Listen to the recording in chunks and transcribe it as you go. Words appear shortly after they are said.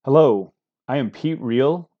Hello, I am Pete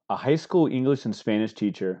Reel, a high school English and Spanish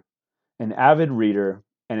teacher, an avid reader,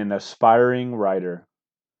 and an aspiring writer.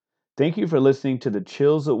 Thank you for listening to the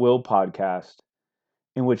Chills at Will podcast,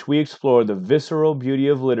 in which we explore the visceral beauty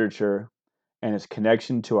of literature and its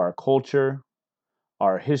connection to our culture,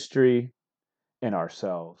 our history, and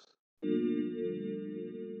ourselves.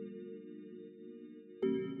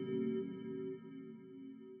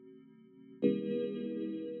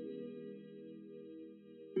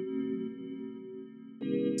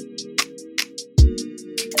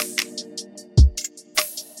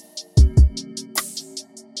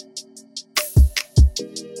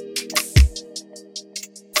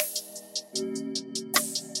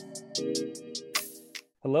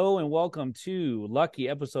 Hello and welcome to lucky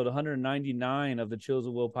episode 199 of the Chills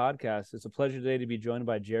at Will podcast. It's a pleasure today to be joined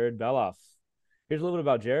by Jared Beloff. Here's a little bit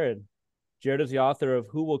about Jared. Jared is the author of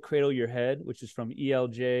Who Will Cradle Your Head, which is from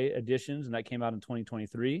ELJ Editions, and that came out in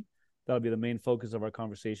 2023. That'll be the main focus of our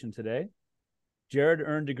conversation today. Jared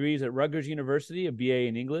earned degrees at Rutgers University, a BA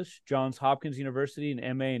in English, Johns Hopkins University,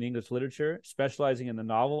 an MA in English Literature, specializing in the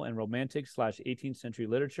novel and romantic/18th century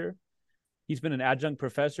literature. He's been an adjunct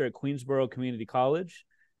professor at Queensborough Community College,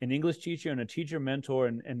 an English teacher and a teacher mentor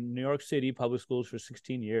in New York City public schools for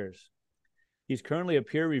 16 years. He's currently a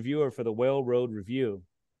peer reviewer for the Whale Road Review.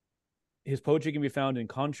 His poetry can be found in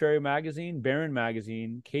Contrary Magazine, Barron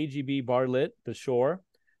Magazine, KGB Barlit, The Shore,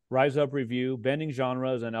 Rise Up Review, Bending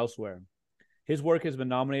Genres, and elsewhere. His work has been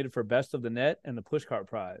nominated for Best of the Net and the Pushcart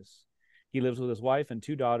Prize. He lives with his wife and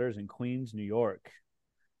two daughters in Queens, New York.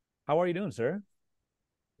 How are you doing, sir?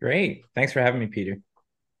 Great. Thanks for having me, Peter.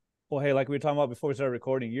 Well, hey, like we were talking about before we started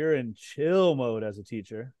recording, you're in chill mode as a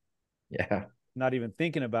teacher. Yeah. Not even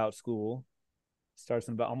thinking about school. Starts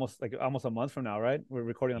in about almost a month from now, right? We're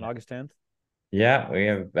recording on August 10th. Yeah, we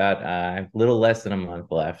have about a little less than a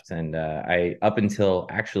month left. And I up until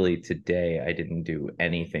actually today, I didn't do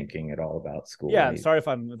any thinking at all about school. Yeah, sorry if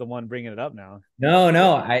I'm the one bringing it up now.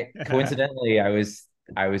 No. I coincidentally I was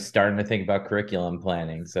starting to think about curriculum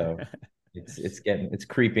planning. So it's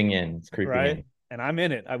creeping in. It's creeping Right? in. And I'm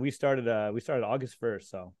in it. We started August 1st,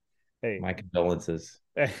 so hey. My condolences.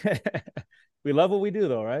 We love what we do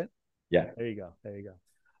though, right? Yeah. There you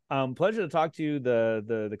go. Pleasure to talk to you.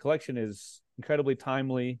 The collection is incredibly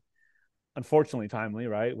timely, unfortunately timely,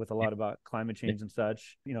 right? With a lot about climate change and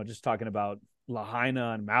such. Just talking about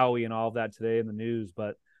Lahaina and Maui and all of that today in the news,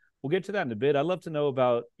 but we'll get to that in a bit. I'd love to know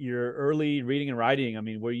about your early reading and writing. I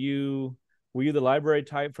mean, were you the library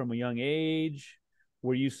type from a young age?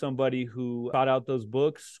 Were you somebody who sought out those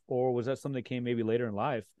books, or was that something that came maybe later in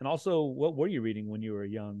life? And also, what were you reading when you were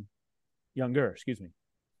younger? Excuse me.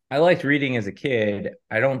 I liked reading as a kid.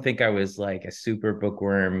 I don't think I was like a super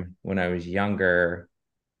bookworm when I was younger.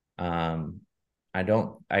 Um, I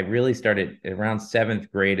really started around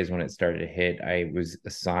seventh grade is when it started to hit. I was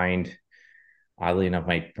assigned, oddly enough,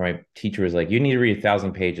 my teacher was like, you need to read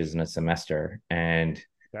 1,000 pages in a semester. And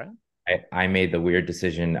Okay. I made the weird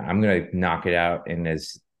decision. I'm going to knock it out in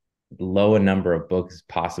as low a number of books as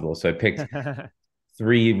possible. So I picked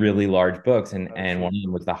three really large books, and one of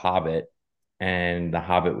them was The Hobbit. And The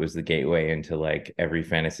Hobbit was the gateway into like every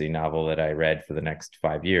fantasy novel that I read for the next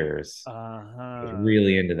 5 years. I was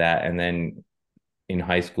really into that. And then in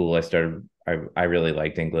high school, I really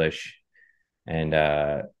liked English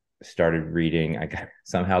and started reading.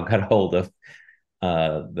 Somehow got a hold of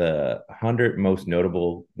the 100 most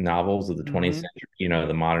notable novels of the 20th century,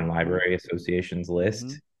 the Modern Library Association's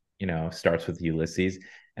list, starts with Ulysses.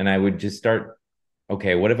 And I would just start,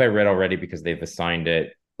 okay, what have I read already because they've assigned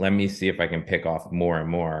it? Let me see if I can pick off more and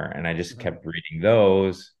more. And I just kept reading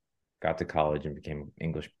those, got to college and became an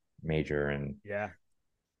English major. And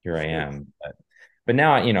here I am. But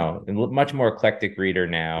now, a much more eclectic reader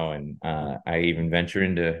now. And I even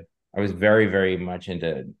I was very, very much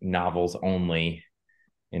into novels only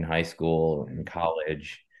in high school and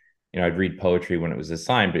college. I'd read poetry when it was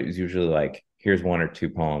assigned, but it was usually like, here's one or two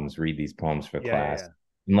poems, read these poems for class.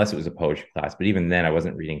 Unless it was a poetry class. But even then I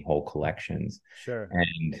wasn't reading whole collections. Sure.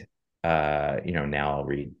 And now I'll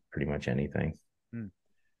read pretty much anything.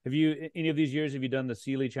 Have you, any of these years, have you done the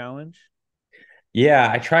Seeley Challenge? Yeah,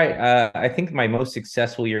 I try. I think my most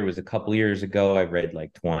successful year was a couple years ago. I read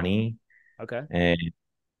like 20. Okay. And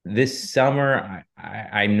this summer,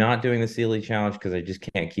 I'm not doing the Seeley Challenge because I just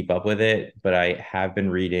can't keep up with it. But I have been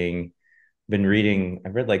reading.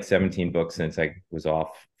 I've read like 17 books since I was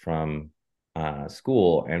off from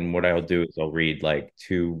school. And what I'll do is I'll read like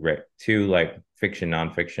two like fiction,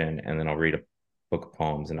 nonfiction, and then I'll read a book of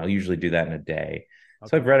poems. And I'll usually do that in a day. Okay.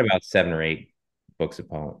 So I've read about 7 or 8 books of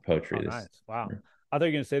poetry. Nice. Wow. I thought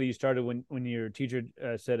you were gonna say that you started when your teacher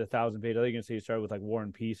said 1,000 pages. I thought you were gonna say you started with like War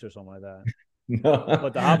and Peace or something like that. No.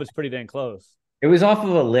 But The Hobbit's pretty dang close. It was off of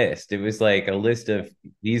a list. It was like a list of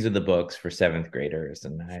these are the books for seventh graders.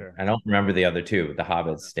 And Sure. I don't remember the other two. The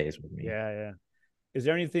Hobbit stays with me. Yeah, yeah. Is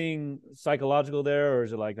there anything psychological there, or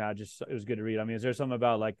is it like, nah, just it was good to read? I mean, is there something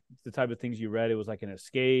about like the type of things you read? It was like an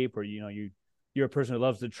escape, or you're a person who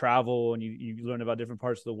loves to travel and you learn about different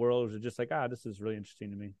parts of the world, or is it just like, this is really interesting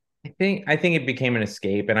to me? I think it became an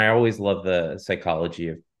escape, and I always love the psychology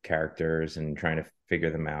of characters and trying to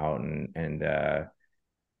figure them out, and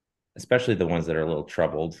especially the ones that are a little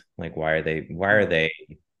troubled. Like why are they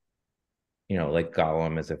like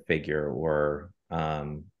Gollum as a figure, or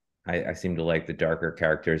I seem to like the darker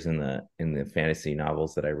characters in the fantasy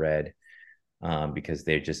novels that I read, because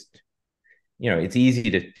they're just it's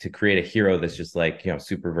easy to create a hero that's just like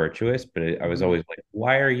super virtuous, but I was Mm-hmm. always like,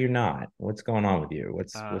 why are you not? What's going on with you?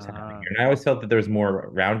 What's happening Uh, here? And I always felt that there was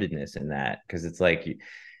more roundedness in that, because it's like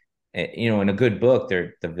in a good book,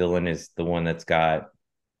 the villain is the one that's got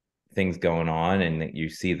things going on, and that you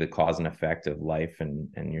see the cause and effect of life, and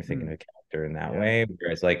you're thinking of a character in that yeah. way.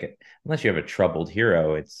 Whereas like unless you have a troubled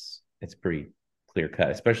hero, it's pretty clear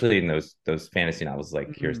cut, especially in those fantasy novels.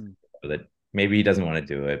 Like here's Mm, that maybe he doesn't want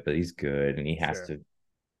to do it, but he's good and he has sure. to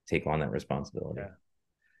take on that responsibility.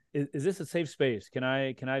 Yeah. Is this a safe space? Can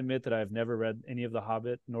I admit that I've never read any of The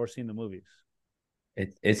Hobbit nor seen the movies?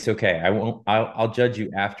 It's okay. I won't. I'll judge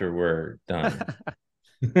you after we're done.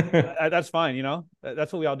 That's fine.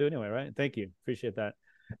 That's what we all do anyway, right? Thank you. Appreciate that.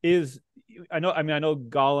 Is I know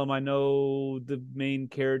Gollum. I know the main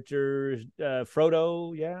character,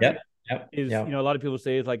 Frodo. Yeah. Yep. Yep. Is Yep. a lot of people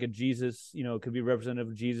say it's like a Jesus. Could be representative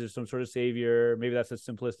of Jesus, some sort of savior. Maybe that's a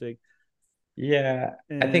simplistic. Yeah.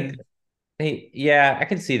 I think. And Hey, yeah, I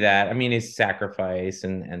can see that. I mean, his sacrifice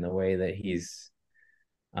and the way that he's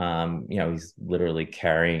literally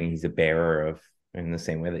he's a bearer of, in the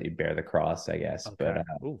same way that you bear the cross, I guess. But okay.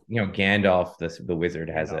 Ooh, Gandalf, the wizard,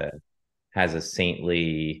 Gandalf. has a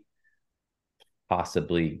saintly,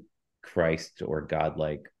 possibly Christ or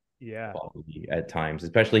godlike Yeah. quality at times,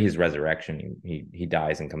 especially his resurrection. He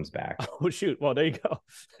dies and comes back. Oh shoot. Well, there you go.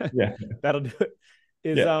 Yeah. That'll do it.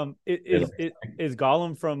 Is Yeah. is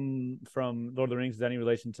Gollum from Lord of the Rings? Is that any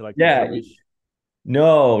relation to like the Yeah. Jewish?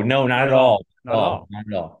 No, no, not Not at at all. all. Not at all. Not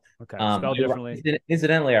at all. Okay. Spelled differently.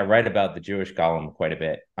 Incidentally, I write about the Jewish Golem quite a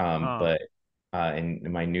bit. Huh. But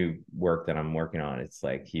in my new work that I'm working on, it's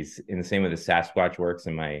like he's in the same way the Sasquatch works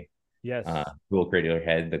in my Yes. Cool Crater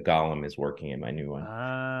Head. The Golem is working in my new one.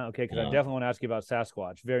 Okay. Because I Um, definitely want to ask you about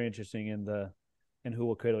Sasquatch. Very interesting in Who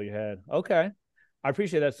Will Cradle Your Head. Okay. I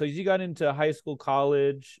appreciate that. So as you got into high school,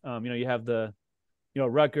 college, you have the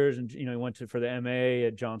Rutgers, and you went for the MA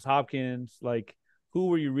at Johns Hopkins. Like, who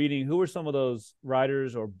were you reading? Who were some of those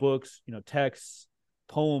writers or books, texts,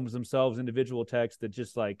 poems themselves, individual texts that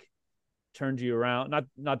just like turned you around?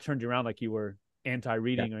 Not turned you around like you were yeah,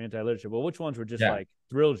 anti-reading or anti-literature, but which ones were just yeah. like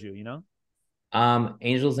thrilled you?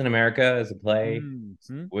 Angels in America as a play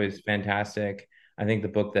Mm-hmm. was fantastic. I think the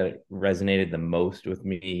book that resonated the most with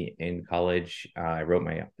me in college, I wrote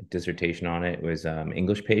my dissertation on it, was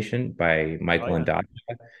English Patient by Oh Michael yeah.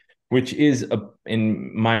 Ondaatje, which is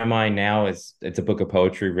in my mind now it's a book of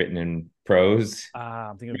poetry written in prose.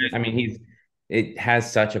 I'm thinking of this I mean, one. it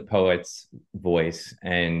has such a poet's voice,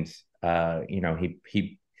 and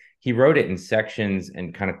he wrote it in sections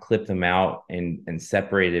and kind of clipped them out and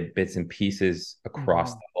separated bits and pieces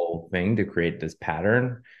across Mm-hmm. the whole thing to create this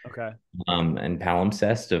pattern, Okay. and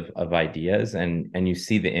palimpsest of ideas, and you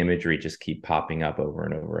see the imagery just keep popping up over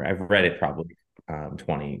and over. I've read it probably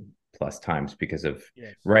 20 plus times because of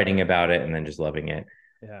Yes. writing about it and then just loving it.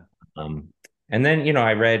 Yeah. um, and then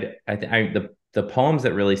I read the poems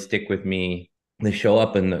that really stick with me. They show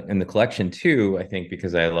up in the collection too, I think,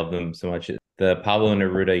 because I love them so much. The Pablo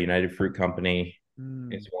Neruda United Fruit Company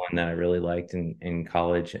Mm. is one that I really liked in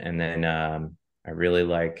college, and then I really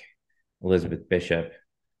like Elizabeth Bishop,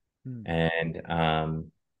 Mm.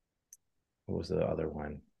 and what was the other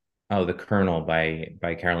one? Oh, The Colonel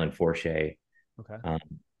by Carolyn Forche, Okay. um,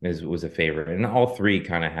 was a favorite, and all three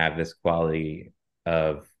kind of have this quality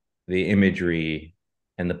of the imagery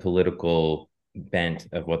and the political bent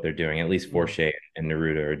of what they're doing. At least Mm. Forche and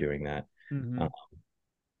Neruda are doing that. Mm-hmm. Um,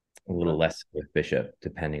 a little Okay. less with Bishop,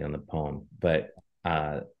 depending on the poem, but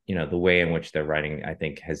the way in which they're writing, I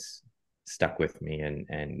think, has stuck with me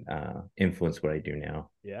and influenced what I do now.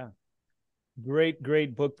 Yeah. Great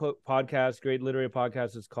book podcast, great literary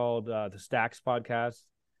podcast. It's called the Stacks Podcast,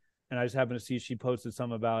 and I just happened to see she posted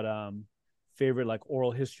some about favorite like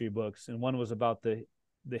oral history books, and one was about the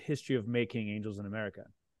history of making Angels in America.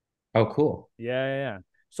 Oh, cool. Yeah.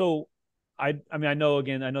 So I mean, I know,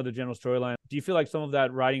 again, I know the general storyline. Do you feel like some of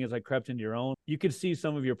that writing is like crept into your own? You could see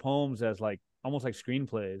some of your poems as like almost like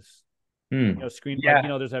screenplays. Hmm. Like,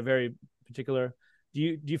 Yeah, there's that very particular.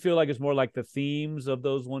 Do you feel like it's more like the themes of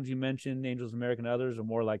those ones you mentioned, Angels, American, others, or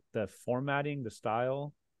more like the formatting, the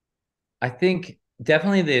style? I think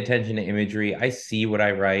definitely the attention to imagery. I see what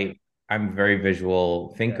I write. I'm a very visual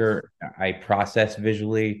Yes. thinker. I process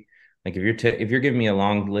visually. Like if you're giving me a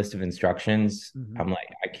long list of instructions, Mm-hmm. I'm like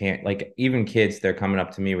I can't. Like even kids, they're coming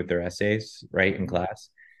up to me with their essays, right, in Mm-hmm. class,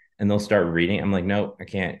 and they'll start reading. I'm like, no, I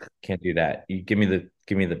can't do that. You give me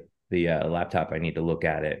the laptop. I need to look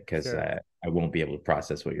at it because Sure. I won't be able to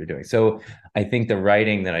process what you're doing. So I think the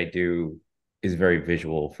writing that I do is very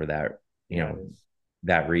visual for that. You Yeah, it know, is.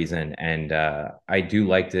 that reason. And I do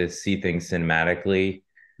like to see things cinematically,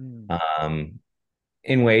 Mm. um,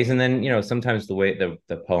 in ways. And then, sometimes the way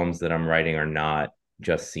the poems that I'm writing are not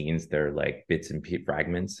just scenes, they're like bits and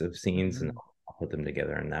fragments of scenes, and Mm-hmm. I'll put them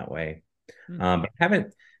together in that way. Mm. But I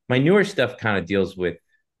haven't, my newer stuff kind of deals with,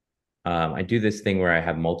 I do this thing where I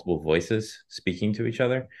have multiple voices speaking to each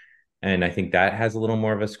other. And I think that has a little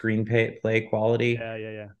more of a screenplay quality. Yeah,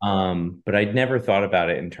 yeah, yeah. But I'd never thought about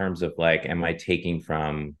it in terms of like, am I taking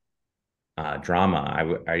from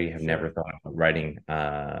drama? I have never Sure. thought about writing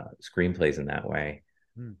screenplays in that way.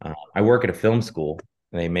 Mm. I work at a film school.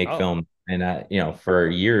 They make Oh. film, and for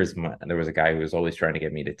years there was a guy who was always trying to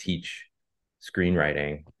get me to teach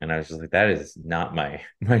screenwriting, and I was just like, that is not my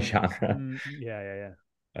my genre. Mm, yeah, yeah,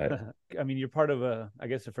 But yeah. I mean, you're part of I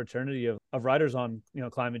guess, a fraternity of writers on,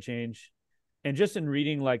 climate change. And just in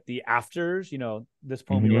reading like the afters, this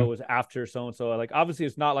poem you wrote mhm. was after so and so. Like, obviously,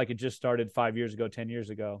 it's not like it just started 5 years ago, 10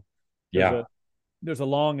 years ago. There's Yeah, a there's a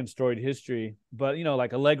long and storied history. But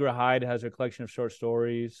like Allegra Hyde has her collection of short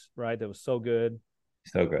stories, right? That was so good.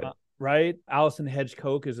 so good. Right? Allison Hedge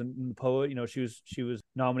Koch is a poet. She was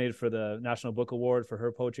nominated for the National Book Award for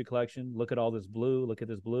her poetry collection. Look at all this blue. Look at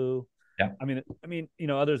this blue. Yeah. I mean,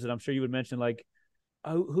 others that I'm sure you would mention, like,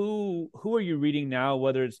 who are you reading now?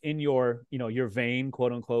 Whether it's in your vein,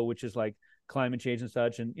 quote unquote, which is like climate change and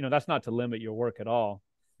such, and that's not to limit your work at all,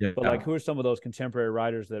 but like, Yeah. who are some of those contemporary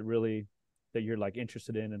writers that you're like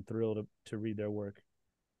interested in and thrilled to read their work?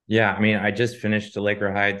 Yeah, I mean, I just finished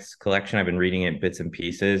Allegra Hyde's collection. I've been reading it bits and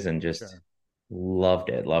pieces and just Sure. loved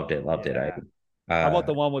it, loved it, loved it. Yeah. How about Uh,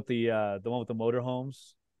 the one with the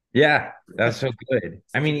motorhomes? Yeah, that's so good.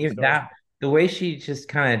 I Such a mean, good story. the way she just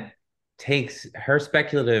kind of takes her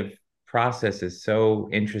speculative process is so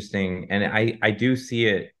interesting. And I do see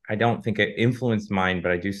it. I don't think it influenced mine,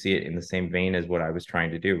 but I do see it in the same vein as what I was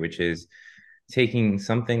trying to do, which is taking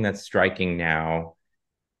something that's striking now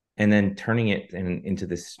and then turning it into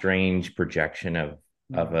this strange projection of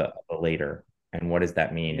Mm. a later. And what does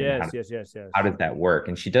that mean? And Yes, yes, yes, how yes. does that work?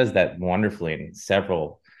 And she does that wonderfully in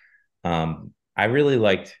several. I really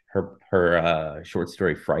liked her short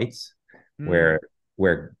story Frights, Mm.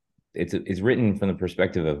 where it's written from the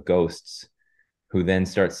perspective of ghosts who then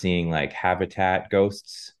start seeing like habitat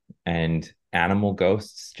ghosts and animal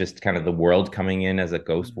ghosts, just kind of the world coming in as a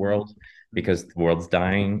ghost Mm-hmm. world Mm. because the world's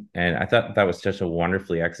dying. And I thought that was such a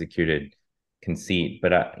wonderfully executed conceit.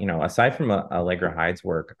 But aside from Allegra Hyde's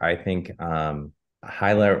work, I think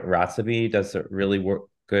Hyla Ratsabi does a really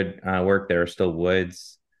good work. There are still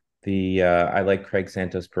woods. The I like Craig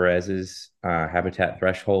Santos Perez's Habitat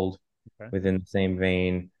Threshold Okay. within the same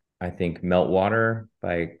vein. I think Meltwater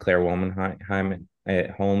by Claire Womenheim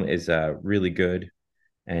at Home is really good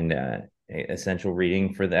and essential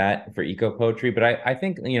reading for that for eco poetry. But I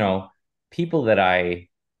think people that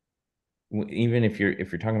even if you're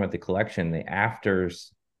talking about the collection, the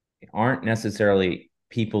afters aren't necessarily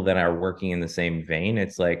people that are working in the same vein.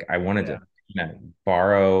 It's like I wanted Yeah. to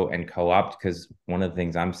borrow and co-opt because one of the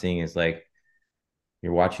things I'm seeing is like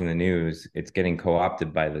you're watching the news, it's getting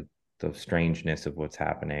co-opted by the strangeness of what's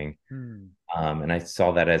happening. Mm. And I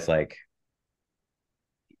saw that as like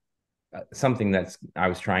something that's I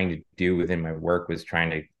was trying to do within my work was trying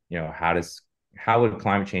to, how would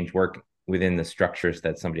climate change work within the structures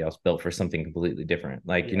that somebody else built for something completely different?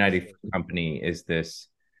 Like Yes. United Fruit Company is this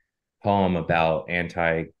poem about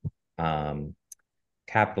anti um,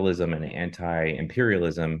 capitalism and anti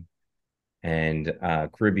imperialism and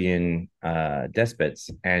Caribbean despots.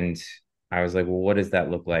 And I was like, well, what does that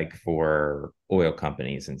look like for oil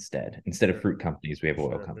companies instead? Instead of Sure. fruit companies, we have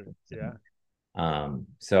oil Sure. companies. Yeah.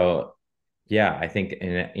 So yeah, I think,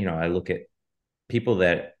 and I look at people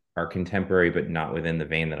that are contemporary but not within the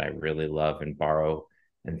vein that I really love and borrow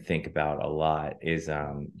and think about a lot is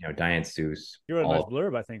Diane Seuss. You wrote a nice All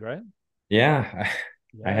blurb, I think, right? yeah,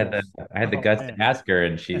 I had the Yes. I had the Oh guts to man. ask her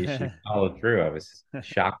and she followed through. I was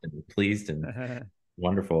shocked and pleased and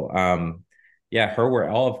wonderful. yeah, her work,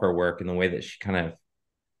 all of her work, and the way that she kind of,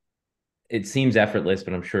 it seems effortless,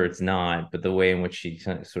 but I'm sure it's not. But the way in which she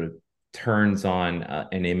sort of turns on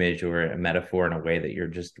an image or a metaphor in a way that you're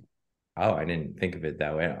just, oh, I didn't think of it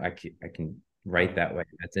that way. I can write Right. that way.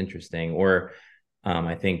 That's interesting. Or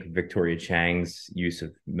I think Victoria Chang's use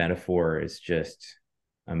of metaphor is just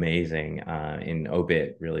amazing. In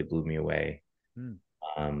Obit really blew me away. Mm.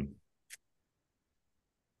 Um,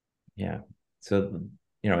 yeah. So,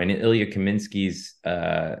 and Ilya Kaminsky's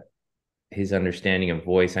his understanding of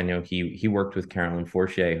voice. I know he worked with Carolyn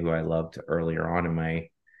Forche, who I loved earlier on in my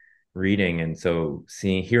reading, and so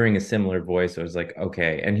hearing a similar voice, I was like,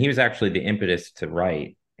 okay. And he was actually the impetus to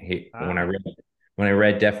write. Ah. When I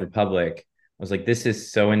read Deaf Republic, I was like, this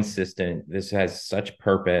is so insistent. This has such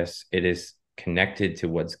purpose. It is connected to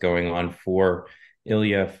what's going on for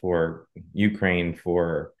Ilya, for Ukraine,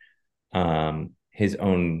 for his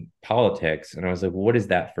own politics. And I was like, what is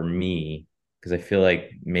that for me? Because I feel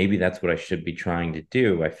like maybe that's what I should be trying to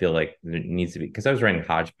do. I feel like it needs to be, because I was writing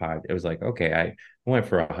hodgepodge. It was like, okay, I went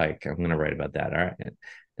for a hike. I'm going to write about that. All right.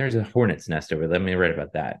 There's a hornet's nest over there. Let me write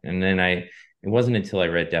about that. And then it wasn't until I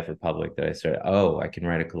read Deaf Republic that I started, oh, I can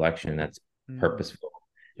write a collection that's Mm. purposeful.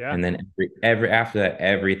 Yeah. And then every after that,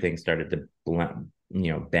 everything started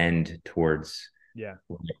to bend towards Yeah.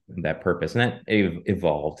 that purpose, and that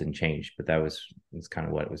evolved and changed. But was kind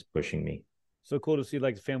of what was pushing me. So cool to see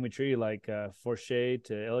like the family tree, like Forche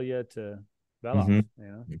to Ilya to Beloff.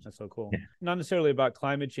 Mm-hmm. That's so cool. Yeah. Not necessarily about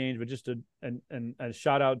climate change, but just a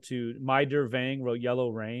shout out to My Vang wrote Yellow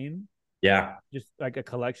Rain. Yeah. Just like a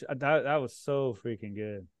collection that was so freaking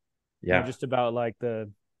good. Yeah. Just about like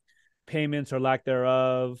the payments or lack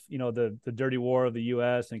thereof, the dirty war of the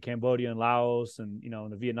US and Cambodia and Laos and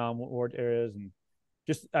the Vietnam War areas, and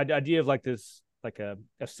just the idea of like this, like a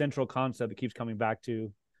central concept that keeps coming back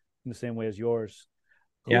to in the same way as yours.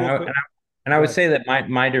 Who will Yeah. quit? And I Go would ahead. say that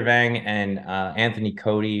my Dervang and Anthony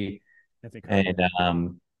Cody Anthony Cody, and yeah.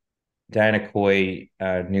 Diana Coy,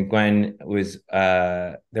 Nguyen was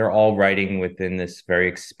they're all writing within this very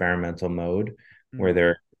experimental mode where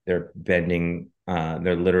Mm, they're bending,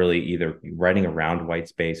 they're literally either writing around white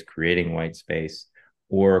space, creating white space,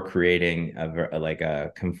 or creating like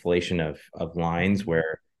a conflation of lines mm-hmm.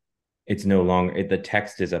 where it's no longer the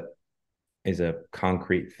text is a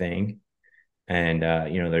concrete thing, and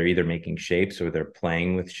they're either making shapes or they're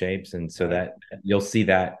playing with shapes, and so Right. that you'll see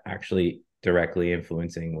that actually directly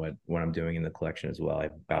influencing what I'm doing in the collection as well. I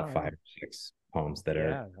have Oh about yeah. 5 or 6 poems that are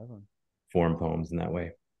Yeah, definitely. form poems in that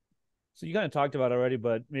way. So you kind of talked about it already,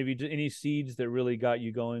 but maybe any seeds that really got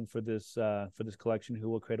you going for this collection, Who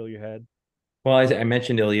Will Cradle Your Head? Well, I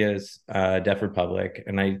mentioned Ilya's Deaf Republic,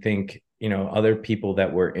 and I think other people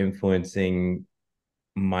that were influencing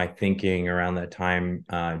my thinking around that time.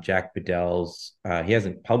 Jack Bedell's, he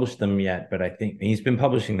hasn't published them yet, but I think he's been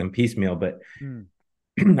publishing them piecemeal. But Mm.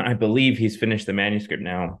 I believe he's finished the manuscript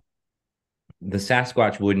now. The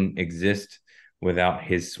Sasquatch wouldn't exist without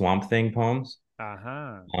his Swamp Thing poems.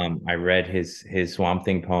 Uh-huh. I read his Swamp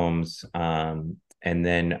Thing poems, and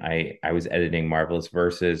then I was editing Marvelous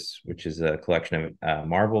Verses, which is a collection of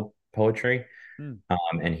Marvel poetry. Mm.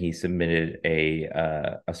 And he submitted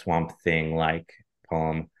a Swamp Thing like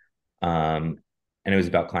poem, and it was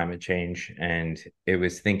about climate change. And it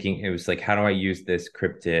was like, how do I use this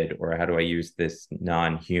cryptid, or how do I use this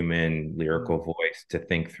non-human lyrical Mm. voice to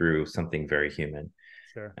think through something very human?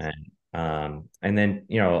 Sure. And then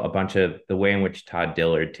a bunch of the way in which Todd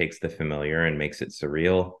Dillard takes the familiar and makes it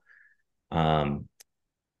surreal, um,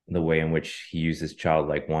 the way in which he uses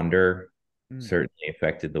childlike wonder Mm. certainly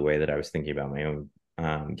affected the way that I was thinking about my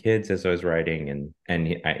own kids as I was writing,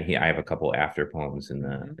 and I have a couple after poems in the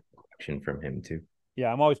Mm-hmm. collection from him too.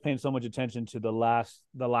 Yeah, I'm always paying so much attention to the last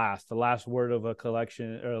word of a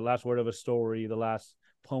collection, or the last word of a story, the last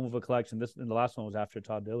poem of a collection. This and the last one was after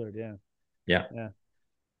Todd Dillard. Yeah, Yeah. yeah.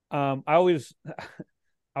 I always, I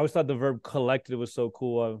always thought the verb collected was so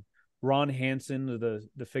cool. Ron Hansen,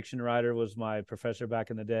 the fiction writer, was my professor back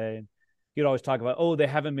in the day, and he'd always talk about, oh, they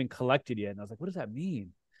haven't been collected yet, and I was like, what does that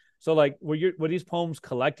mean? So like, were these poems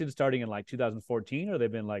collected starting in like 2014, or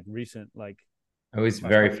they've been like recent, like It was last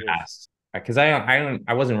very couple of years? fast because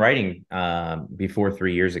I wasn't writing before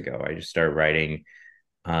 3 years ago. I just started writing,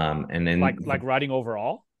 and Like then writing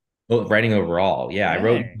overall? writing overall. Yeah, Dang. I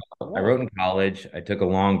wrote Whoa. in college. I took a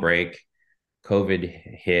long break.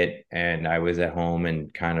 COVID hit, and I was at home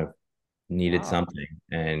and kind of needed Wow. something,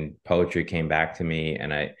 and poetry came back to me,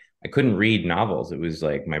 and I couldn't read novels. It was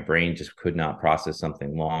like my brain just could not process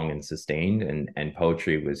something long and sustained, and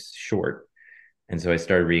poetry was short. And so I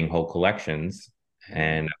started reading whole collections, Mm.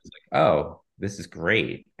 and I was like, oh, this is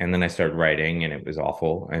great. And then I started writing and it was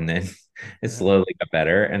awful. And then it slowly got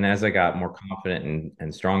better. And as I got more confident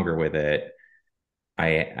and stronger with it,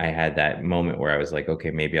 I had that moment where I was like, okay,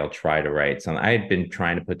 maybe I'll try to write something. I had been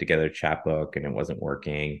trying to put together a chapbook and it wasn't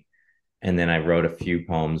working. And then I wrote a few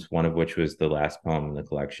poems, one of which was the last poem in the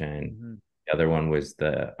collection. Mm-hmm. The other one was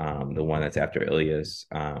the one that's after Ilya's.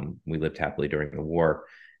 We lived happily during the war,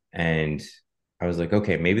 and I was like,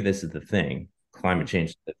 okay, maybe this is the thing. Climate change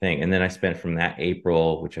is the thing. And then I spent from that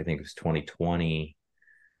April, which I think was 2020,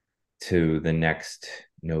 to the next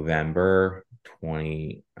November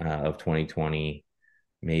 2020,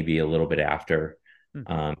 maybe a little bit after,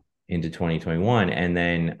 um, into 2021, and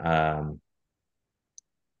then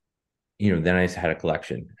then I just had a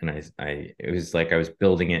collection, and it was like I was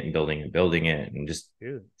building it and building it, building it, and just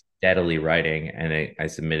Dude. steadily writing. And I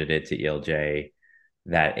submitted it to ELJ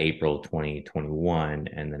that April 2021,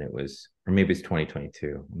 and then it was, or maybe it's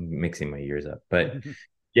 2022. I'm mixing my years up, but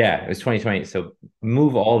yeah, it was 2020. So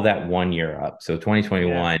move all of that 1 year up. So Yeah.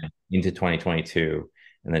 2021 into 2022,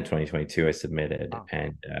 and then 2022 I submitted, Wow.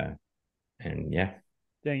 and yeah,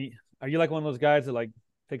 Dang, are you like one of those guys that like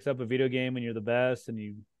picks up a video game and you're the best and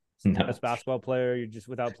you no. best basketball player, you're just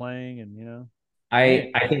without playing and man.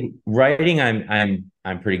 I think writing I'm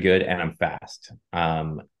pretty good and I'm fast.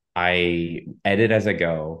 I edit as I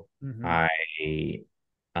go. Mm-hmm.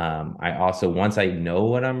 I also, once I know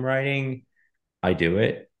what I'm writing, I do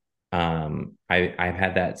it. I've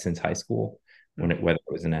had that since high school, whether it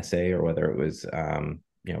was an essay or whether it was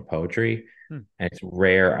poetry. Mm-hmm. And it's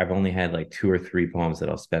rare. I've only had like two or three poems that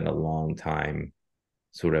I'll spend a long time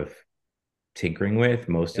sort of tinkering with.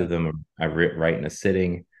 Most Yeah. of them I write in a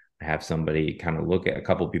sitting. I have somebody kind of look at, a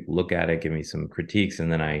couple people look at it, give me some critiques,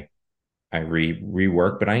 and then I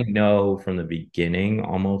rework. But I know from the beginning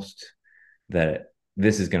almost that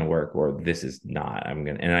this is going to work or this is not.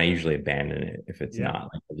 And I usually abandon it if it's Yeah. not.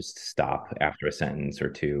 Like, I'll just stop after a sentence or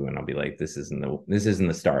two, and I'll be like, this isn't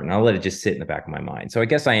the start, and I'll let it just sit in the back of my mind. So I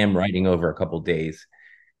guess I am writing over a couple days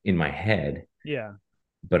in my head, Yeah.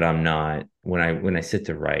 but I'm not, when I sit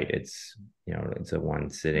to write, it's a one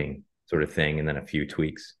sitting sort of thing and then a few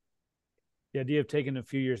tweaks. The idea of taking a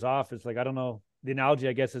few years off is like, I don't know. The analogy,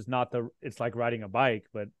 I guess, is not it's like riding a bike,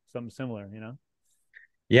 but something similar.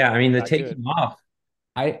 Yeah, I mean, the Back to it. taking off,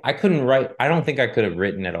 I couldn't write. I don't think I could have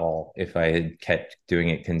written at all if I had kept doing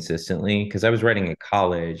it consistently, because I was writing in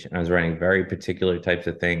college and I was writing very particular types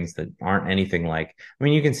of things that aren't anything like, I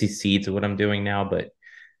mean, you can see seeds of what I'm doing now, but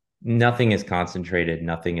nothing is concentrated,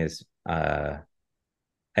 nothing is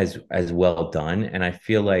as well done. And I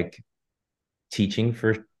feel like teaching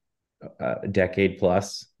for a decade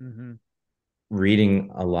plus, Mm-hmm. reading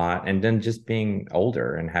a lot, and then just being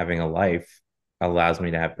older and having a life allows me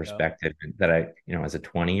to have Yeah. perspective that as a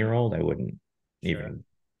 20-year-old, I wouldn't Sure. even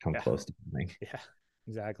come Yeah. close to having. Yeah.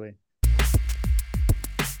 Exactly.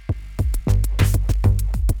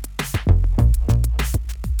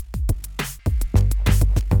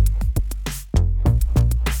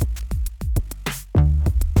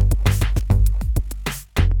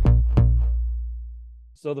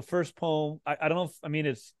 So the first poem, I don't know if, I mean,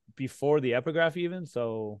 it's before the epigraph even.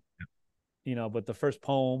 So, but the first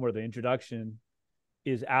poem or the introduction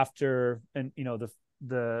is after, and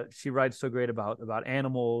she writes so great about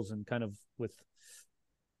animals and kind of with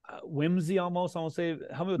whimsy almost. I won't say,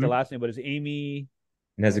 help me with the Hmm? last name, but it's Amy.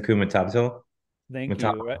 Nezuko Matato. Thank you.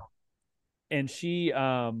 Right. Matato. And she,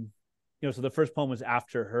 so the first poem was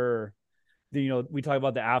after her. We talk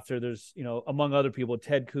about the after. There's, among other people,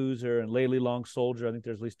 Ted Kooser and Layli Long Soldier. I think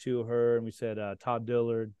there's at least two of her, and we said Todd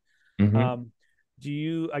Dillard. Mm-hmm. Um,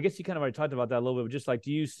 I guess you kind of already talked about that a little bit, but just like,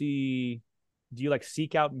 do you like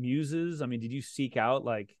seek out muses? I mean, did you seek out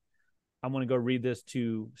like, I'm going to go read this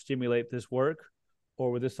to stimulate this work,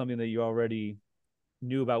 or was this something that you already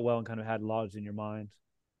knew about well and kind of had lodged in your mind?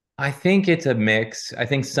 I think it's a mix. I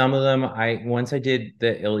think some of them, once I did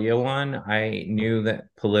the Ilya one, I knew that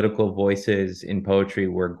political voices in poetry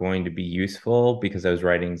were going to be useful because I was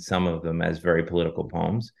writing some of them as very political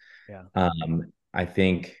poems. Yeah. I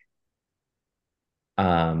think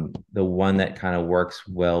the one that kind of works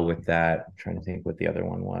well with that, I'm trying to think what the other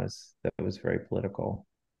one was that was very political.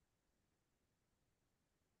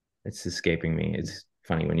 It's escaping me. It's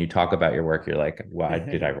funny when you talk about your work, you're like, why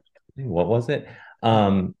did I write? What was it?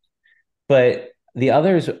 But the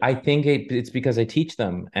others, I think it's because I teach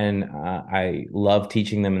them, and I love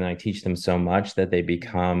teaching them, and I teach them so much that they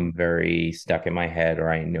become very stuck in my head, or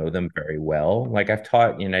I know them very well. Like, I've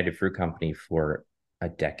taught United Fruit Company for a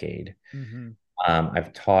decade. Mm-hmm.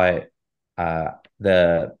 I've taught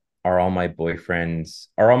the Are All My Boyfriends,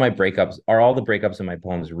 Are All My Breakups, Are All the Breakups in My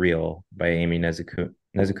Poems Real by Amy Nezuko,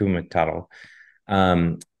 Nezuko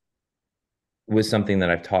um, was something that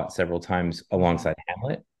I've taught several times Mhm. alongside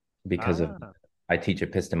Hamlet because of Ah, I teach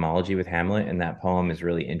epistemology with Hamlet, and that poem is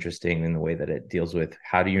really interesting in the way that it deals with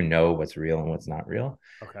how do you know what's real and what's not real.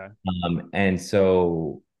 okay. And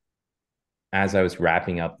so as I was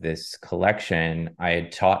wrapping up this collection, I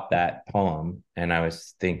had taught that poem, and I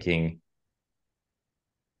was thinking,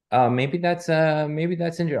 maybe that's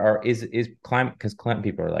or is climate because climate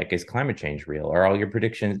people are like, is climate change real? Are all your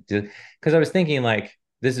predictions? Because I was thinking like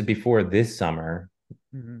this is before this summer.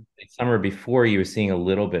 Mhm. The summer before you were seeing a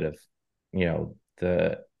little bit of,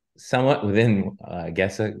 the somewhat within, I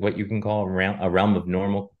guess, what you can call a realm of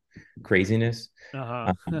normal craziness.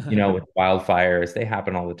 Uh-huh. With wildfires, they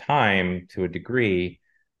happen all the time to a degree,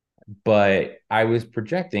 but I was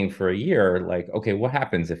projecting for a year, like, okay, what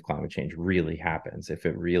happens if climate change really happens, if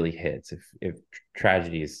it really hits, if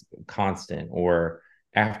tragedy is constant, or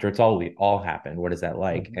after it's all happened, what is that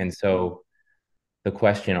like? Mhm. And so the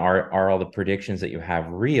question, are all the predictions that you have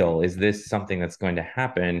real? Is this something that's going to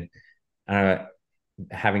happen? Uh,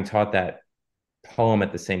 Having taught that poem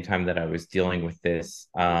at the same time that I was dealing with this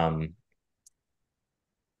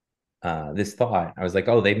thought, I was like,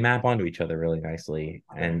 oh, they map onto each other really nicely.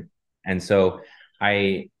 Sure. And so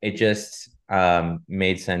it just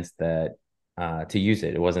made sense that to use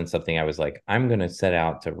it. It wasn't something I was like, I'm going to set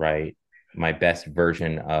out to write my best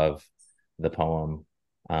version of the poem.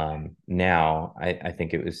 Now I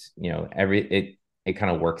think it was, it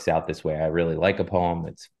kind of works out this way. I really like a poem.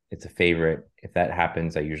 It's a favorite. If that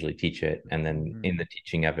happens, I usually teach it. And then Mhm. in the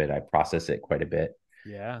teaching of it, I process it quite a bit,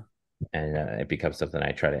 Yeah. and it becomes something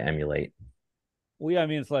I try to emulate. Well, yeah, I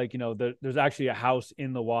mean, it's like, there's actually a house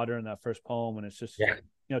in the water in that first poem. And it's just,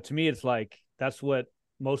 Yeah. to me, it's like, that's what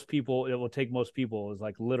most people, it will take most people is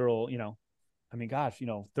like literal, I mean, gosh,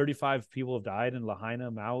 35 people have died in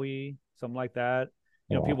Lahaina, Maui, something like that.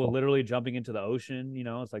 Oh, People awful. literally jumping into the ocean,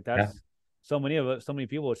 it's like, Yeah. that's so many of us, so many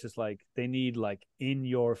people. It's just like, they need like in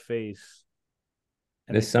your face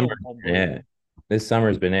and they This summer, still won't believe yeah. it. This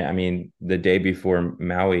summer's been it. I mean, the day before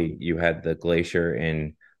Maui, you had the glacier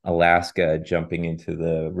in Alaska jumping into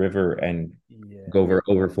the river and Yeah.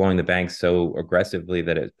 overflowing the banks so aggressively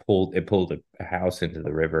that it pulled a house into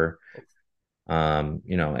the river.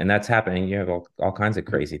 And that's happening. You have all kinds of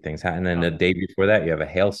crazy things happen. And then Oh, the day before that, you have a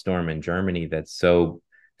hailstorm in Germany that's so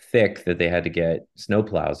thick that they had to get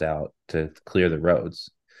snowplows out to clear the roads.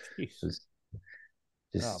 jeez. It was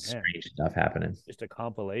Oh, just man. strange stuff happening. Just a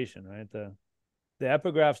compilation, right? The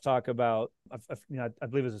epigraphs talk about, I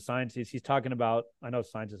believe as a scientist, he's talking about, I know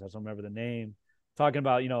scientists, I don't remember the name, talking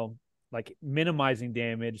about, like minimizing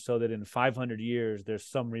damage so that in 500 years, there's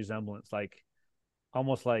some resemblance, like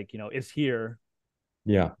almost like, it's here.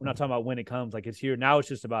 Yeah. We're not talking about when it comes, like it's here. Now it's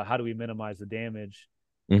just about how do we minimize the damage.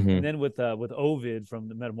 And Hmm. then with Ovid from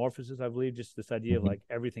the Metamorphosis, I believe, just this idea of Hmm. like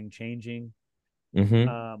everything changing,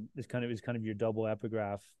 Hmm. is kind of your double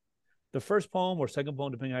epigraph. The first poem or second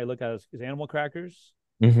poem, depending on how you look at it, is Animal Crackers.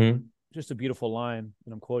 Hmm. Just a beautiful line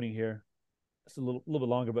that I'm quoting here. It's a little bit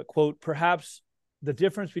longer, but quote, perhaps the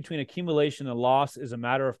difference between accumulation and loss is a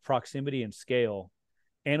matter of proximity and scale.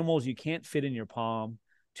 Animals you can't fit in your palm,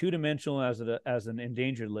 two-dimensional as an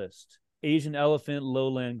endangered list. Asian elephant,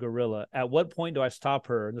 lowland gorilla. At what point do I stop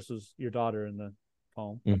her? And this was your daughter in the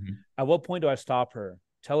poem. Hmm. At what point do I stop her?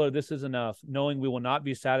 Tell her this is enough, knowing we will not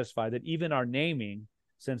be satisfied, that even our naming,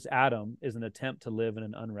 since Adam, is an attempt to live in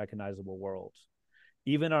an unrecognizable world.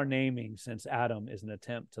 Even our naming, since Adam, is an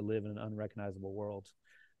attempt to live in an unrecognizable world.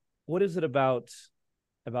 What is it about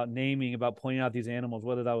naming, about pointing out these animals,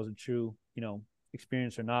 whether that was a true,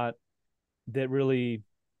 experience or not, that really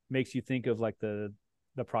makes you think of like the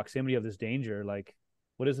proximity of this danger? Like,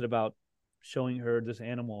 what is it about showing her this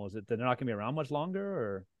animal? Is it that they're not going to be around much longer,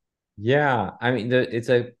 or? Yeah, I mean, it's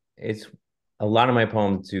a lot of my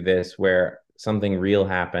poems do this where something real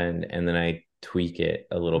happened and then I tweak it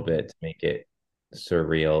a little Mm-hmm. bit to make it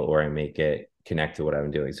surreal, or I make it connect to what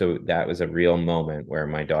I'm doing. So that was a real moment where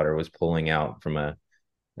my daughter was pulling out from a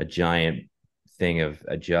giant thing of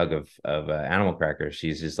a jug of animal crackers.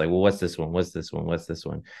 She's just like, well, what's this one? What's this one? What's this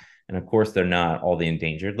one? And of course, they're not all the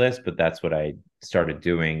endangered list, but that's what I started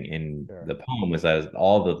doing in Sure. the poem. Was I was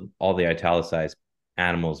all the italicized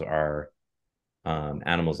animals are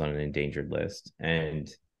animals on an endangered list, and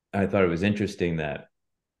I thought it was interesting that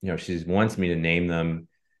she wants me to name them.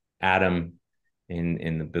 Adam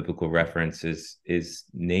in the biblical reference is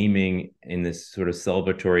naming in this sort of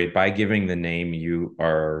celebratory. By giving the name, you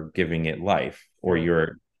are giving it life, or Sure.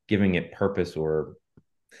 you're giving it purpose, or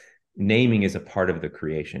naming is a part of the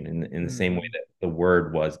creation in the same way Mm-hmm. that the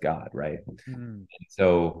word was God, right? Mm-hmm.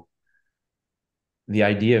 So the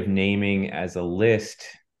idea of naming as a list,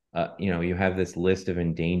 you have this list of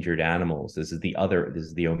endangered animals. This is the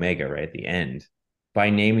omega, right at the end. By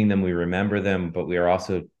naming them, we remember them, but we are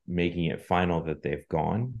also making it final that they've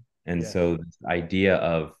gone. And Yes. so this idea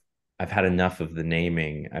of I've had enough of the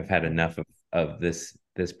naming, I've had enough of this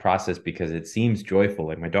process, because it seems joyful.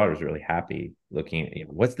 Like my daughter's really happy looking at,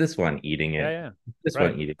 what's this one eating Yeah, it? yeah. This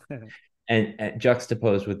Right. one eating. And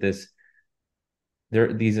juxtaposed with this,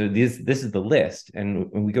 this is the list. And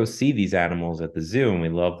when we go see these animals at the zoo and we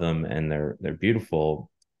love them and they're beautiful,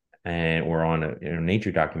 and we're on a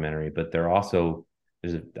nature documentary, but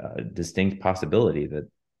there's a distinct possibility that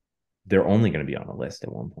they're only going to be on a list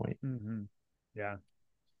at one point. Mm-hmm. Yeah.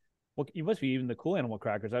 Well, you must be eating the cool animal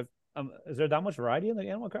crackers. Is there that much variety in the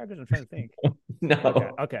animal crackers? I'm trying to think. Okay,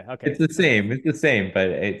 No, okay, okay. it's the same. It's the same, but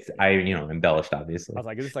I embellished, I obviously. was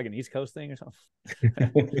like, is this like an East Coast thing or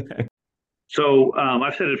something? So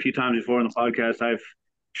I've said it a few times before in the podcast. I've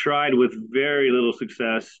tried with very little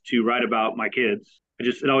success to write about my kids.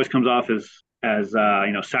 It always comes off as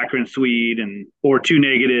saccharine sweet and or too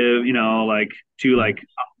negative, like too like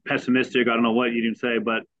pessimistic. I don't know what you didn't say,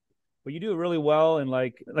 but Well, you do it really well. And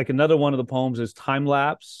like another one of the poems is Time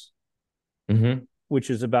Lapse, Mm-hmm. which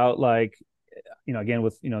is about like, again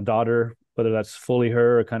with daughter, whether that's fully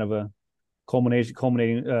her or kind of a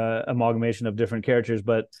culminating amalgamation of different characters,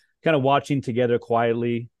 but kind of watching together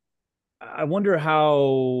quietly. I wonder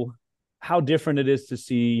how different it is to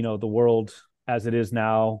see the world as it is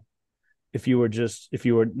now if you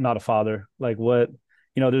were not a father. Like what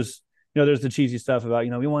there's the cheesy stuff about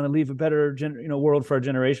we want to leave a better world for our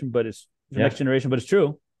generation, but it's the next Yeah, generation, but it's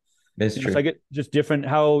true. it's It's true. like it just different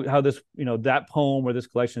how this that poem or this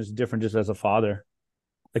collection is different just as a father,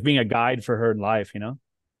 like being a guide for her in life.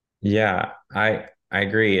 Yeah, I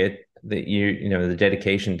agree. The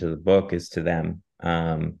dedication to the book is to them.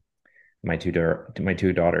 My two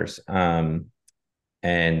daughters. And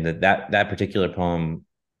that particular poem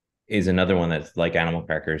is another one that's like Animal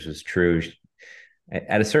Crackers is true.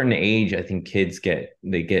 At a certain age, I think kids get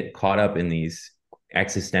caught up in these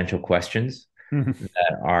existential questions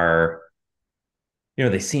that are,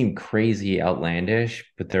 they seem crazy outlandish,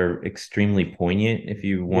 but they're extremely poignant if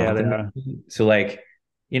you Yeah, want they them to are. be. So like,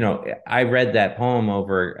 I read that poem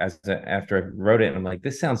over after I wrote it, and I'm like,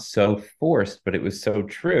 this sounds so forced, but it was so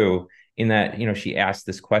true in that, she asked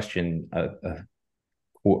this question a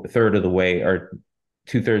third of the way or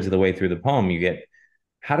two-thirds of the way through the poem. You get,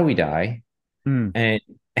 how do we die? Mm. And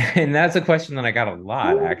and that's a question that I got a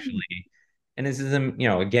lot, Woo. actually. And this is,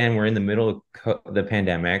 again, we're in the middle of the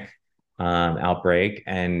pandemic outbreak,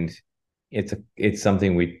 and it's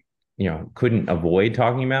something we, couldn't avoid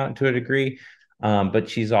talking about to a degree. But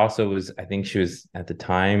I think she was at the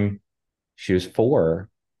time, she was 4.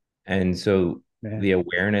 And so Man. the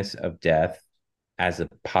awareness of death as a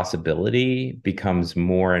possibility becomes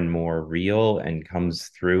more and more real and comes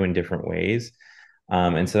through in different ways.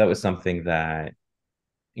 And so that was something that,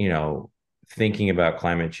 you know, thinking about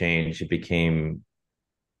climate change, they became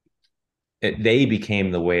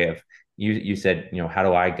the way of, you said, how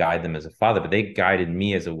do I guide them as a father? But they guided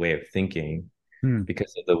me as a way of thinking, Mm.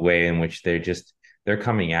 because of the way in which they're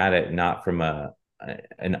coming at it, not from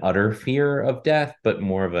an utter fear of death, but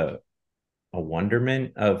more of a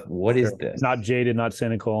wonderment of what is Sure. this? Not jaded, not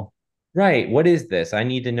cynical. Right. What is this? I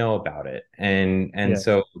need to know about it. And Yes.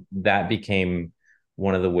 so that became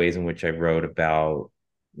one of the ways in which I wrote about,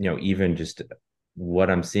 even just what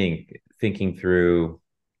I'm seeing, thinking through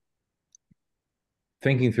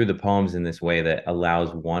the poems in this way that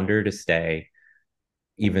allows wonder to stay,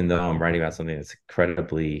 even though I'm writing about something that's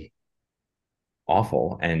incredibly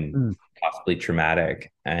awful and Mm. possibly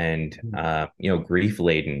traumatic and Mm. grief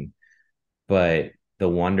laden. But the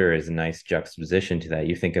wonder is a nice juxtaposition to that.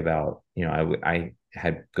 You think about, I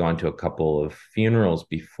had gone to a couple of funerals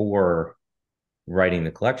before writing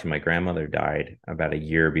the collection. My grandmother died about a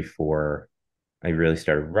year before I really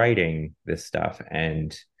started writing this stuff.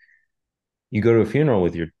 And you go to a funeral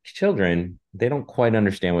with your children, they don't quite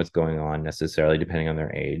understand what's going on necessarily, depending on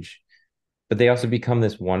their age. But they also become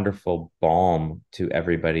this wonderful balm to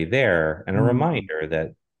everybody there, and a Mm. reminder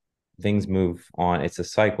that things move on. It's a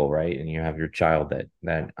cycle, right? And you have your child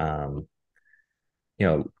that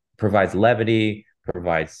provides levity,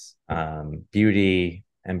 provides beauty,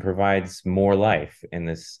 and provides more life in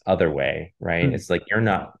this other way, right? Mm. It's like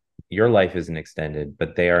your life isn't extended,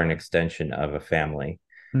 but they are an extension of a family.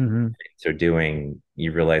 Mm-hmm. So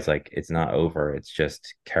you realize like it's not over, it's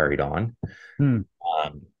just carried on. Mm.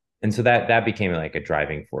 um, and so that became like a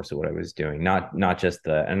driving force of what I was doing, not just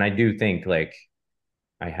and I do think like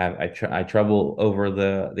I trouble over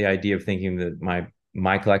the idea of thinking that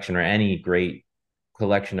my collection or any great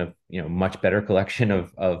collection of, much better collection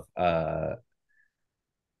of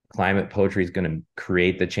climate poetry is going to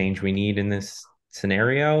create the change we need in this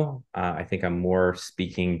scenario. I think I'm more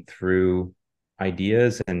speaking through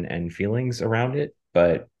ideas and feelings around it.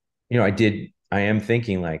 But, I am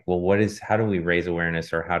thinking like, well, how do we raise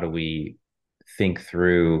awareness, or how do we think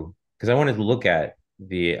through? Because I wanted to look at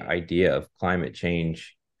the idea of climate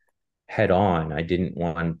change head on. I didn't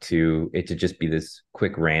want it to just be this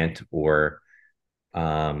quick rant or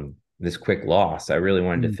this quick loss. I really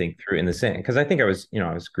wanted to think through in the same, because I think I was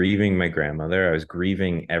grieving my grandmother. I was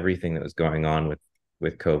grieving everything that was going on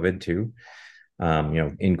with COVID too.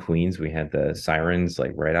 In Queens, we had the sirens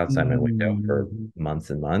like right outside my window for months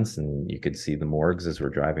and months, and you could see the morgues as we're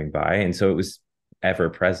driving by. And so it was ever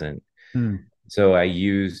present. So I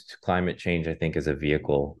used climate change, I think, as a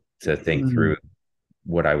vehicle to think through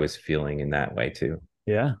what I was feeling in that way too.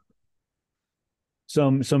 Yeah.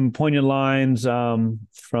 Some poignant lines from,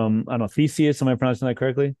 I don't know, Theseus. Am I pronouncing that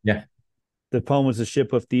correctly? Yeah. The poem was The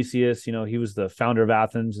Ship of Theseus. He was the founder of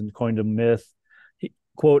Athens, and according to myth,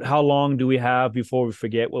 quote, "How long do we have before we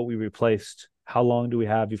forget what we replaced? How long do we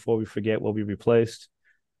have before we forget what we replaced?"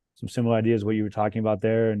 Some similar ideas what you were talking about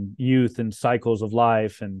there, and youth and cycles of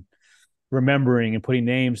life and remembering and putting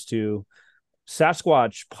names to.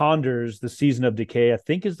 Sasquatch ponders the season of decay. I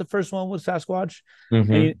think is the first one with Sasquatch,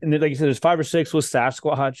 and like you said, there's 5 or 6 with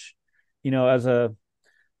Sasquatch. As a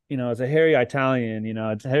hairy Italian,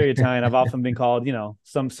 it's a hairy Italian. I've often been called,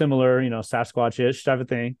 some similar, Sasquatch-ish type of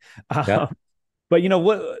thing. Yeah. But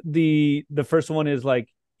what the first one is like,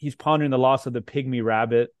 he's pondering the loss of the pygmy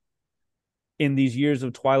rabbit. In these years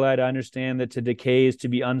of twilight, I understand that to decay is to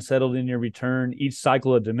be unsettled in your return. Each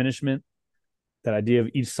cycle of diminishment. That idea of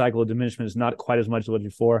each cycle of diminishment is not quite as much as it was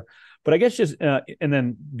before. But I guess just and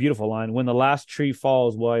then beautiful line, when the last tree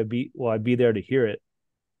falls, will I be there to hear it?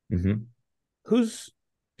 Who's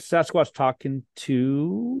Sasquatch talking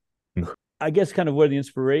to? I guess kind of where the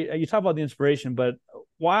inspiration, you talk about the inspiration, but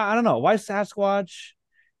why? I don't know. Why Sasquatch?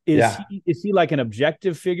 Is he like an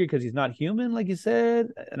objective figure because he's not human, like you said,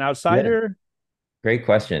 an outsider? Yeah. Great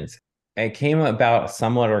questions. It came about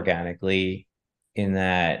somewhat organically in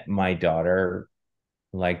that my daughter,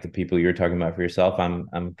 like the people you're talking about for yourself, I'm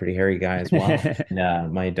a pretty hairy guy as well.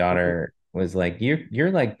 And my daughter was like,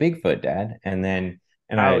 "You're like Bigfoot, Dad." And then,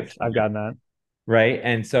 Ouch, I've gotten that. Right.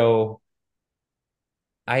 And so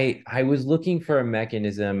I was looking for a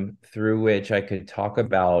mechanism through which I could talk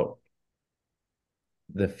about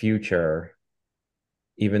the future,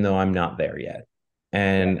 even though I'm not there yet.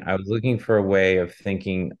 And I was looking for a way of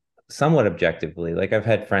thinking somewhat objectively. Like I've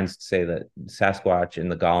had friends say that Sasquatch and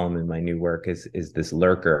the Golem in my new work is this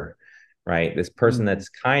lurker, right? This person that's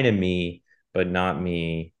kind of me, but not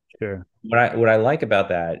me. Sure. What I like about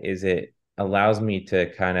that is it allows me to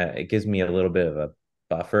it gives me a little bit of a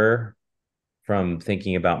buffer from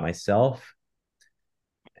thinking about myself,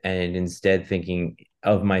 and instead thinking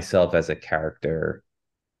of myself as a character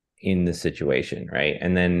in the situation, right?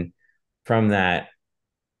 And then from that,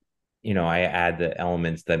 I add the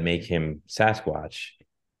elements that make him Sasquatch.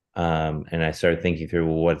 And I started thinking through,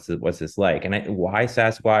 well, what's this like? And why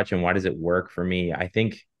Sasquatch, and why does it work for me? I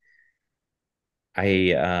think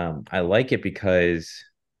I like it because,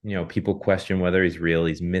 people question whether he's real.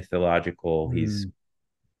 He's mythological.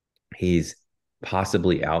 He's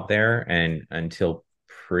possibly out there. And until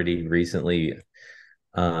pretty recently,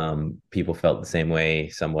 people felt the same way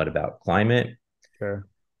somewhat about climate. Sure.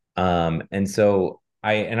 And so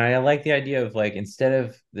I like the idea of, like, instead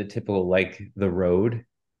of the typical, like, The Road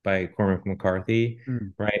by Cormac McCarthy,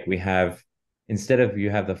 right? Instead of you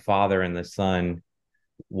have the father and the son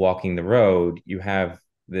walking the road, you have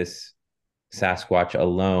this Sasquatch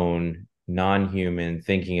alone, non-human,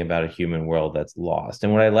 thinking about a human world that's lost.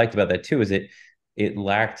 And what I liked about that too is it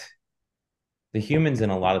lacked the humans in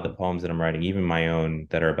a lot of the poems that I'm writing, even my own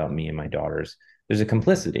that are about me and my daughters. There's a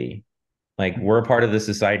complicity. Like, we're a part of the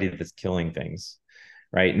society that's killing things,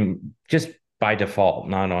 right? And just by default,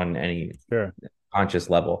 not on any conscious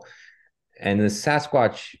level. And the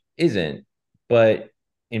Sasquatch isn't, but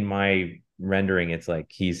in my rendering, it's like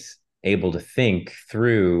he's able to think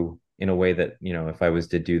through in a way that, if I was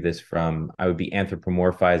to do this I would be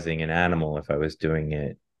anthropomorphizing an animal if I was doing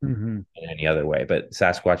it in any other way. But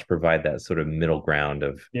Sasquatch provide that sort of middle ground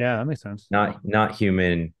of, that makes sense. Not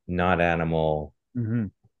human, not animal,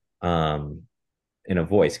 in a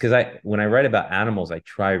voice. Because when I write about animals, I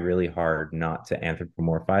try really hard not to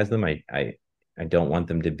anthropomorphize them. I don't want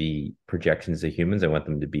them to be projections of humans. I want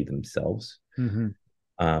them to be themselves.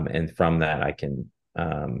 And from that, I can,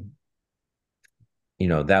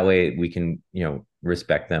 that way we can,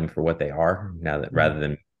 respect them for what they are now, that rather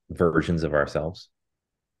than versions of ourselves.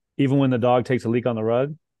 Even when the dog takes a leak on the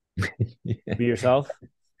rug, be yourself.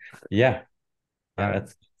 Yeah. All right.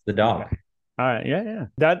 That's the dog. Okay. All right. Yeah, yeah.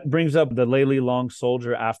 That brings up the Layli Long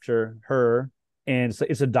Soldier after her. And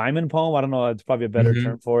it's a diamond poem. I don't know. It's probably a better Mhm.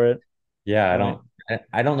 term for it. Yeah, Right.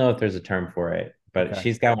 I don't know if there's a term for it, but Okay.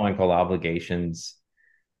 she's got one called Obligations.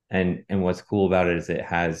 And what's cool about it is it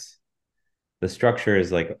has the structure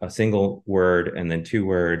is like a single word and then two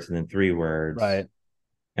words and then three words. Right.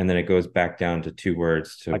 And then it goes back down to two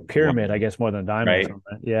words to Like one, pyramid, I guess, more than diamond or right?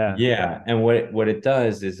 something. Yeah. Yeah. And what it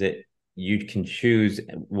does is you can choose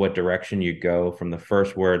what direction you go from the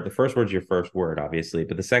first word. The first word's your first word, obviously,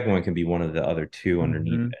 but the second one can be one of the other two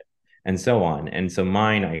underneath Hmm. it, and so on. And so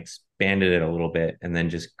mine, I expanded it a little bit and then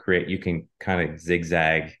just you can kind of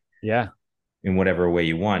zigzag Yeah. in whatever way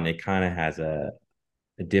you want. It kind of has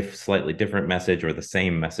slightly different message or the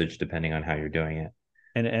same message depending on how you're doing it.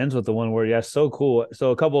 And it ends with the one word. Yeah, so cool.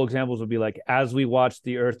 So a couple of examples would be like, as we watch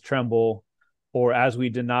the earth tremble, or as we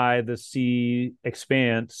deny the sea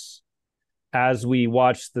expanse, as we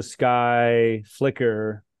watch the sky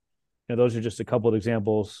flicker. Those are just a couple of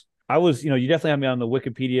examples. You definitely have me on the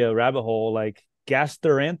Wikipedia rabbit hole, like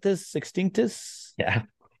Gasteranthus extinctus. Yeah.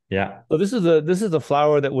 Yeah. So this is a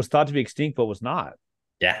flower that was thought to be extinct but was not.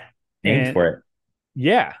 Yeah. Named And for it.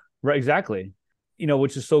 yeah, right, exactly.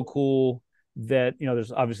 Which is so cool that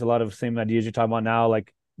there's obviously a lot of same ideas you're talking about now.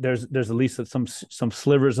 Like there's at least some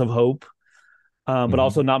slivers of hope, but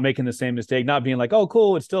also Mhm. not making the same mistake, not being like, oh,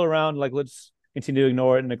 cool, it's still around. Like let's continue to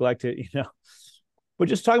ignore it and neglect it. But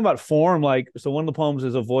just talking about form, like so, one of the poems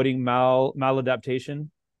is avoiding maladaptation,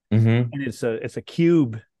 Mhm. and it's a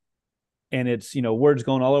cube, and it's words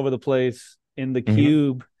going all over the place in the Mhm.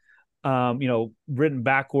 cube, written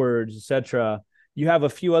backwards, etc. You have a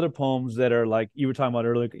few other poems that are like you were talking about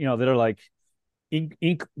earlier, that are like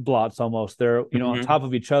ink blots almost. They're on Mhm. top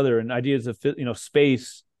of each other, and ideas of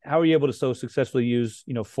space. How are you able to so successfully use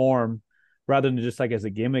form rather than just like as a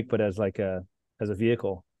gimmick, but as a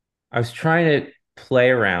vehicle? I was trying to play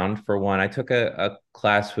around for one. I took a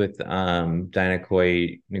class with Dinah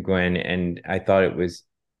Coy Nguyen, and I thought it was,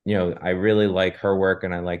 I really like her work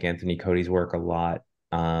and I like Anthony Cody's work a lot.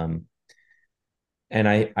 Um, and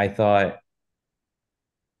I thought,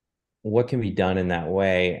 what can be done in that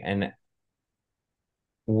way? And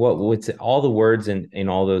what's all the words in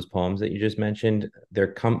all those poems that you just mentioned,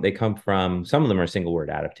 they come from, some of them are single word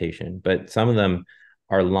adaptation, but some of them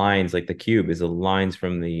are lines. Like the cube is lines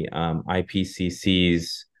from the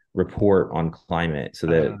IPCC's report on climate. So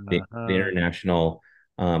the Uh-huh. international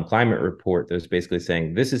climate report that was basically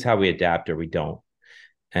saying this is how we adapt or we don't.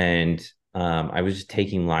 And I was just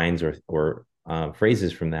taking lines or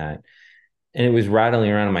phrases from that, and it was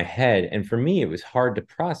rattling around in my head. And for me, it was hard to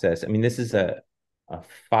process. I mean, this is a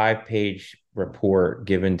 5-page report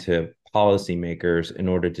given to policymakers in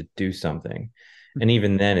order to do something. And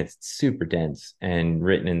even then, it's super dense and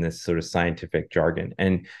written in this sort of scientific jargon.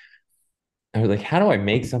 And I was like, how do I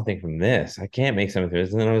make something from this? I can't make something from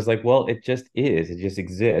this. And then I was like, well, it just is, it just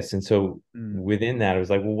exists. And so Mm. within that, I was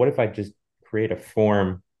like, well, what if I just create a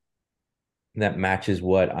form that matches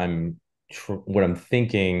what I'm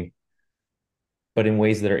thinking, but in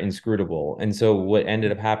ways that are inscrutable. And so what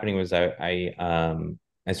ended up happening was I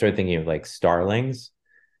started thinking of like starlings,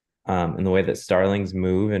 and the way that starlings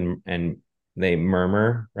move and they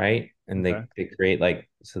murmur, right? And Okay. they create like,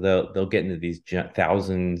 so they'll get into these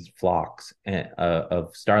thousands flocks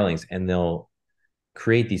of starlings, and they'll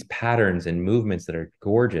create these patterns and movements that are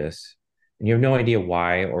gorgeous, and you have no idea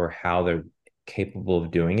why or how they're capable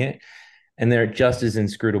of doing it, and they're just as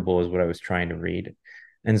inscrutable as what I was trying to read.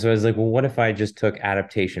 And so I was like, well, what if I just took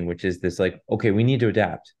adaptation, which is this like, okay, we need to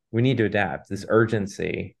adapt. We need to adapt, this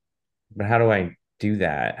urgency. But how do I do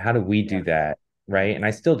that? How do we Yeah. do that? Right. And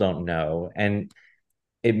I still don't know. And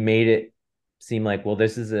it made it seem like, well,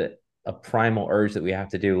 this is a primal urge that we have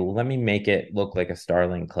to do. Well, let me make it look like a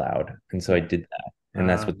starling cloud. And so I Yeah. did that. And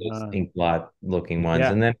that's what those Uh-huh. ink blot looking ones.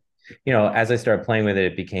 Yeah. And then, as I started playing with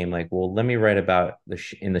it, it became like, well, let me write about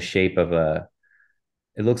in the shape of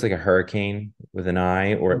it looks like a hurricane with an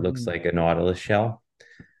eye, or it looks Mhm. like a nautilus shell.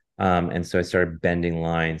 And so I started bending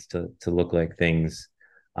lines to look like things.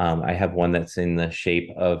 I have one that's in the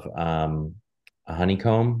shape of a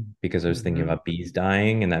honeycomb, because I was thinking Mhm. about bees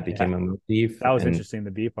dying, and that Yeah. became a motif. That was And interesting,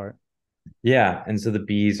 the B part. yeah, and so the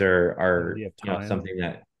bees The are idea of time. something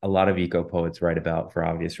that a lot of eco poets write about for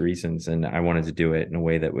obvious reasons, and I wanted to do it in a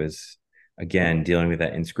way that was, again, dealing with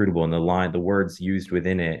that inscrutable, and the words used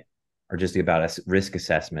within it are just about a risk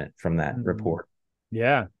assessment from that Mhm. report.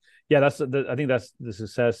 Yeah. Yeah, I think that's the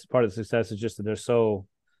success. Part of the success is just that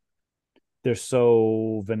they're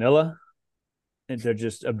so vanilla, And they're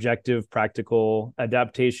just objective, practical.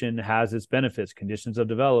 Adaptation has its benefits. Conditions of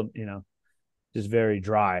development, just very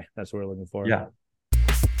dry. That's what we're looking for. Yeah.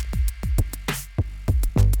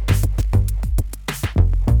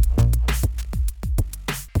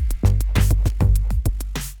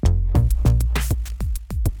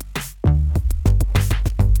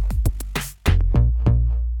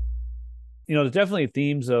 There's definitely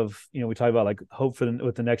themes of, we talk about like hope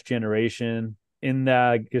with the next generation. In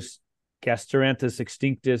that Gasteranthus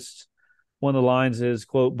extinctus, one of the lines is,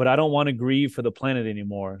 quote, "But I don't want to grieve for the planet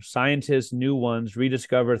anymore. Scientists, new ones,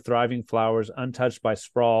 rediscover thriving flowers untouched by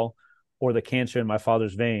sprawl or the cancer in my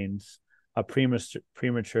father's veins, a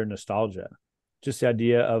premature nostalgia." Just the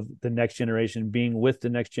idea of the next generation, being with the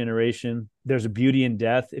next generation. There's a beauty in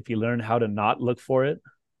death if you learn how to not look for it.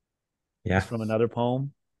 Yeah. That's from another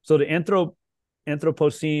poem. So the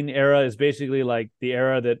Anthropocene era is basically like the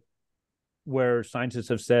era where scientists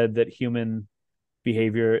have said that human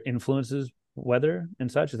behavior influences weather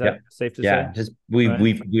and such. Is that safe to say? Yeah, just we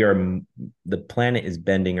are, the planet is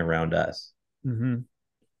bending around us. Mm-hmm.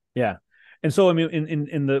 Yeah. And so, I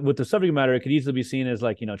mean, with the subject matter, it could easily be seen as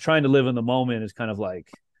like, trying to live in the moment is kind of like,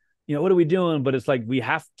 what are we doing? But it's like, we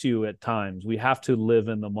have to, at times, we have to live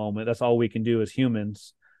in the moment. That's all we can do as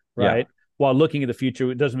humans. Right. Yeah. While looking at the future,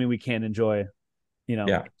 it doesn't mean we can't enjoy,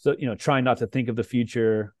 so, trying not to think of the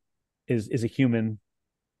future is a human,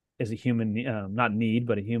 not need,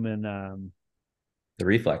 but a human, the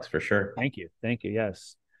reflex for sure. Thank you.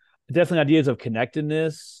 Yes. Definitely ideas of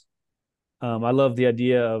connectedness. I love the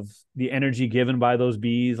idea of the energy given by those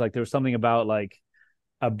bees. Like there was something about like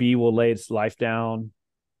a bee will lay its life down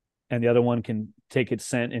and the other one can take its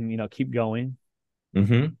scent and, keep going.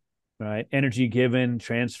 Mm-hmm. Right. Energy given,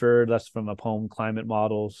 transferred. That's from a poem, Climate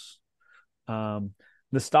Models.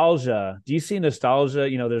 Nostalgia. Do you see nostalgia?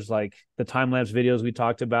 There's like the time-lapse videos we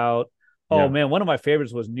talked about. Oh man, one of my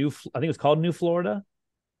favorites was I think it was called New Florida.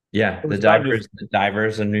 Yeah. The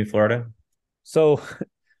divers in New Florida. So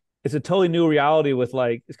it's a totally new reality with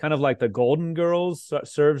like, it's kind of like the Golden Girls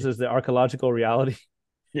serves as the archaeological reality.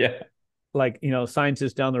 Yeah. Like,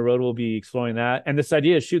 scientists down the road will be exploring that. And this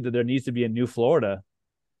idea is that there needs to be a New Florida.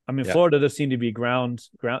 I mean, Florida does seem to be ground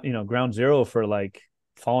zero for like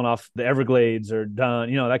falling off the Everglades or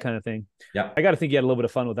done, that kind of thing. Yeah. I got to think you had a little bit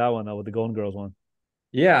of fun with that one though, with the Golden Girls one.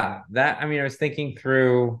 Yeah. I was thinking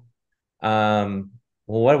through, well,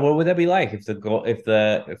 what would that be like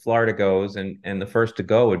if Florida goes and the first to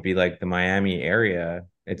go would be like the Miami area?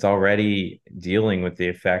 It's already dealing with the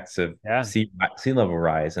effects of sea level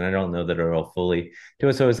rise, and I don't know that it'll fully do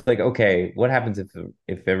it. So it's like, okay, what happens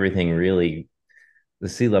if everything really, the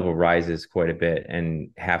sea level rises quite a bit and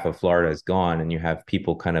half of Florida is gone, and you have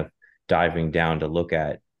people kind of diving down to look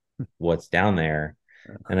at what's down there?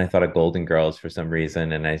 And I thought of Golden Girls for some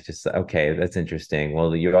reason, and I just, okay, that's interesting.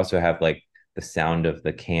 Well, you also have like the sound of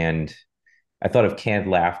I thought of canned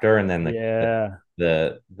laughter, and then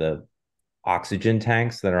the oxygen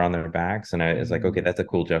tanks that are on their backs. And I was like, okay, that's a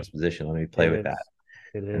cool juxtaposition. Let me play with that.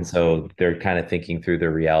 And so they're kind of thinking through their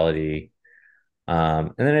reality.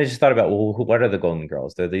 And then I just thought about, well, what are the Golden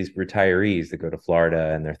Girls? They're these retirees that go to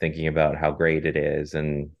Florida and they're thinking about how great it is.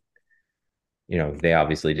 And, they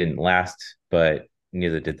obviously didn't last, but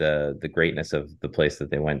neither did the greatness of the place that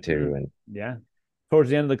they went to. And towards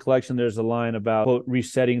the end of the collection, there's a line about, quote,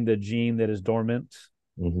 resetting the gene that is dormant.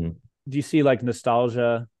 Mm-hmm. Do you see like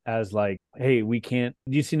nostalgia as like, hey, do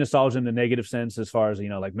you see nostalgia in the negative sense as far as,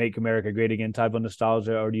 like make America great again type of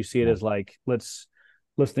nostalgia? Or do you see it as like, let's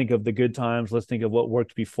think of the good times. Let's think of what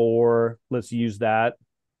worked before. Let's use that.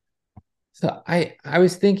 So I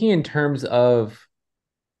was thinking in terms of,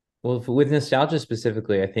 well, with nostalgia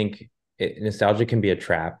specifically, I think nostalgia can be a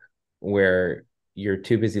trap where you're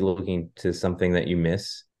too busy looking to something that you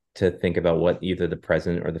miss to think about what either the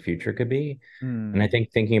present or the future could be. And I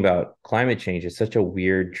think thinking about climate change is such a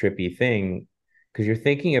weird, trippy thing because you're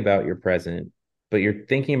thinking about your present, but you're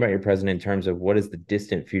thinking about your present in terms of what is the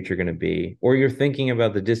distant future going to be, or you're thinking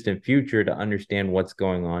about the distant future to understand what's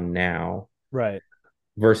going on now, right,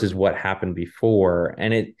 versus what happened before.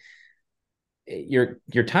 And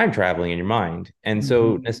you're time traveling in your mind. And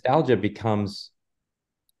so nostalgia becomes,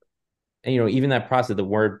 even that process,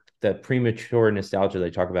 that premature nostalgia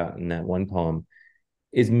they talk about in that one poem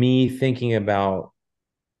is me thinking about,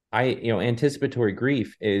 anticipatory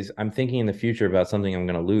grief is I'm thinking in the future about something I'm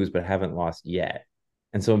going to lose, but haven't lost yet.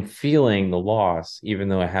 And so I'm feeling the loss, even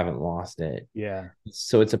though I haven't lost it. Yeah.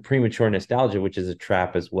 So it's a premature nostalgia, which is a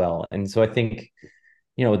trap as well. And so I think,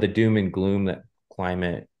 the doom and gloom that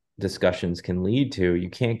climate discussions can lead to,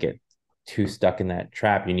 you can't get too stuck in that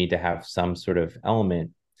trap. You need to have some sort of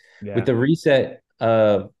element. With the reset,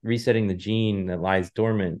 Resetting the Gene That Lies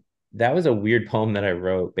Dormant, that was a weird poem that I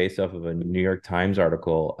wrote based off of a New York Times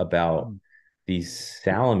article about these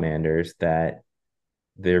salamanders that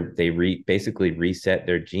basically reset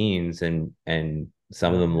their genes, and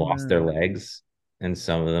some of them lost their legs, and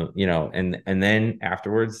some of them, and then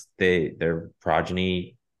afterwards their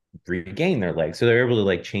progeny regained their legs, so they're able to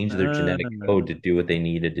like change their genetic code to do what they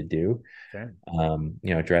needed to do.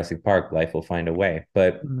 Okay. Jurassic Park, life will find a way.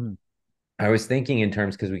 But I was thinking in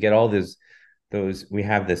terms, because we get all those we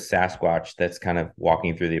have this Sasquatch that's kind of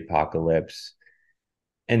walking through the apocalypse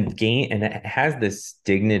and it has this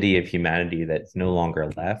dignity of humanity that's no longer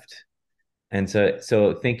left. And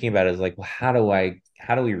so thinking about it is like, well, how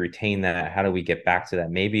do we retain that? How do we get back to that?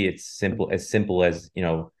 Maybe it's simple as,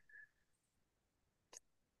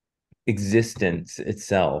 existence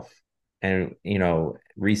itself, and,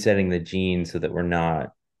 resetting the gene so that we're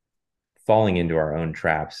not falling into our own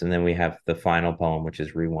traps. And then we have the final poem, which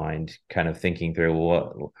is Rewind, kind of thinking through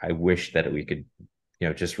what I wish that we could,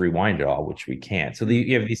 just rewind it all, which we can't. So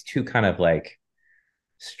you have these two kind of like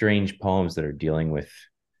strange poems that are dealing with,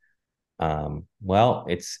 the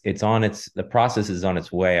process is on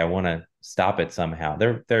its way. I want to stop it somehow.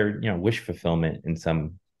 They're wish fulfillment in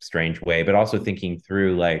some strange way, but also thinking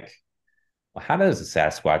through like, well, how does a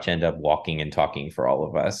Sasquatch end up walking and talking for all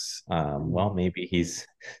of us? Well, maybe he's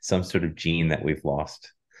some sort of gene that we've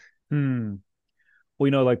lost. Well,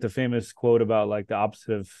 like the famous quote about like the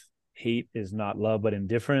opposite of hate is not love, but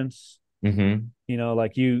indifference.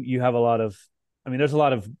 Like you have a lot of, there's a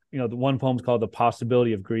lot of, the one poem's called The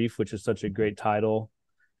Possibility of Grief, which is such a great title.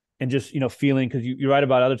 And just, feeling, because you write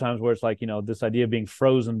about other times where it's like, this idea of being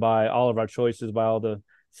frozen by all of our choices, by all the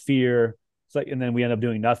fear. It's like, and then we end up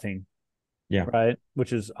doing nothing. Yeah. Right.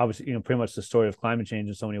 Which is obviously, pretty much the story of climate change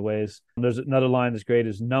in so many ways. There's another line that's great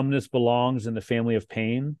is numbness belongs in the family of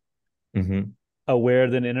pain. Aware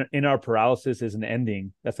that in our paralysis is an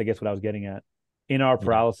ending. That's, I guess, what I was getting at. In our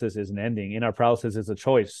paralysis is an ending. In our paralysis is a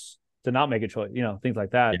choice to not make a choice, things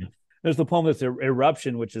like that. Yeah. There's the poem that's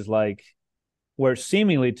Eruption, which is like, where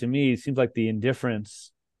seemingly to me seems like the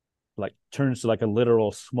indifference like turns to like a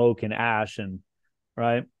literal smoke and ash, and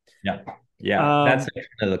right. That's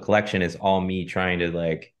the collection is all me trying to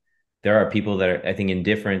like, there are people that are, I think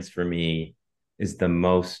indifference for me is the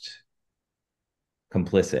most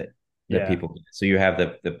complicit that people. So you have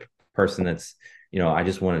the person that's, I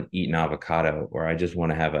just want to eat an avocado, or I just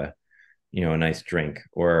want to have a nice drink,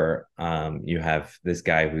 or you have this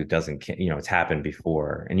guy who doesn't, it's happened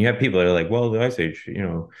before, and you have people that are like, well, the ice age,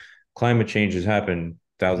 climate change has happened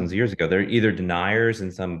thousands of years ago. They're either deniers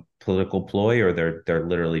in some political ploy, or they're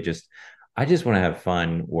literally just, I just want to have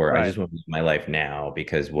fun, or I just want to live my life now,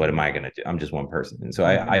 because what am I going to do? I'm just one person. And so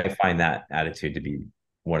I find that attitude to be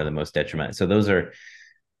one of the most detrimental. So those are,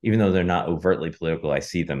 even though they're not overtly political, I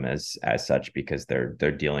see them as such, because they're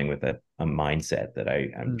dealing with a mindset that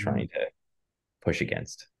I'm trying to push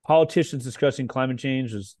against. Politicians discussing climate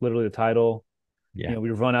change is literally the title. Yeah.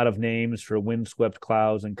 We've run out of names for windswept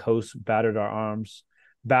clouds, and coast battered our arms.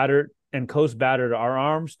 Battered and coast battered our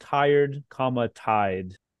arms, tired,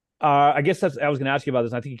 tied. I guess I was going to ask you about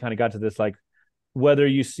this. And I think you kind of got to this, like whether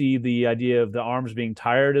you see the idea of the arms being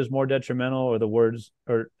tired as more detrimental, or the words,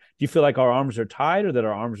 or do you feel like our arms are tied, or that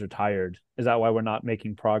our arms are tired? Is that why we're not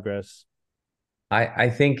making progress? I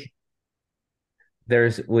think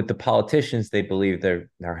there's, with the politicians, they believe their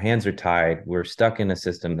hands are tied. We're stuck in a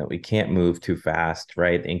system that we can't move too fast,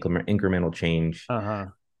 right? Incremental change,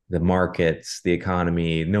 the markets, the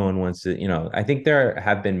economy. No one wants to, I think there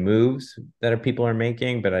have been moves that people are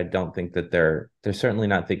making, but I don't think that they're certainly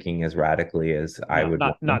not thinking as radically as I would.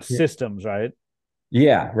 Not systems, right?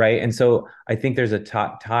 Yeah, right. And so I think there's a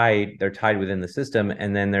tide, they're tied within the system.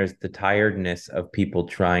 And then there's the tiredness of people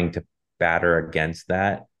trying to batter against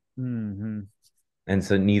that. And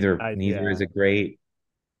so neither is a great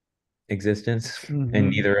existence, and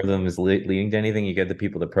neither of them is leading to anything. You get the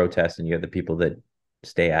people that protest, and you get the people that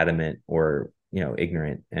stay adamant or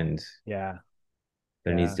ignorant. And there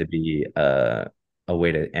needs to be a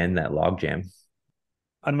way to end that logjam.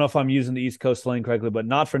 I don't know if I'm using the East Coast slang correctly, but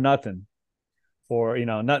not for nothing. For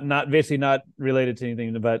not basically not related to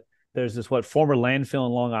anything, but there's this former landfill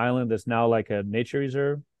in Long Island that's now like a nature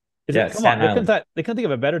reserve. Come on, they couldn't think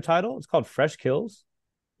of a better title. It's called Fresh Kills.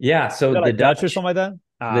 Yeah, so the Dutch or something like that.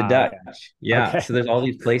 The Dutch, okay. Yeah. Okay. So there's all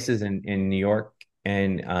these places in New York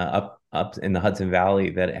and up in the Hudson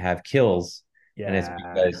Valley that have kills, and it's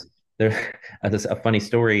because there's a funny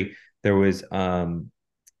story. There's an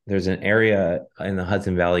area in the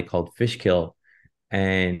Hudson Valley called Fishkill,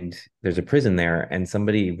 and there's a prison there, and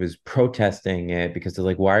somebody was protesting it because they're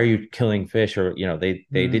like, why are you killing fish? Or, they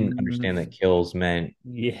didn't understand that kills meant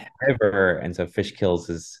Yeah. river, and so fish kills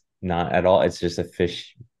is not at all, it's just a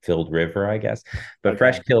fish filled river, I guess. But Okay.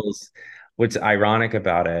 fresh kills, what's ironic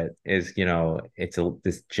about it is, it's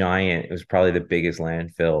this giant, it was probably the biggest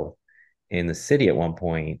landfill in the city at one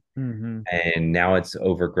point, Mm-hmm. and now it's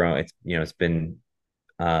overgrown. It's been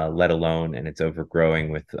let alone, and it's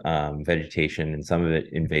overgrowing with vegetation and some of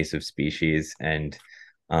it invasive species. And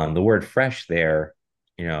the word fresh there,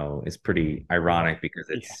 is pretty Wow. ironic because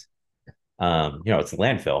Yeah. it's a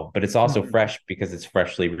landfill, but it's also Mhm. fresh because it's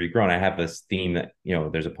freshly regrown. I have this theme that,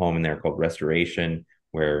 there's a poem in there called Restoration,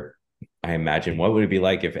 where I imagine what would it be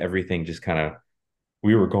like if everything just kind of,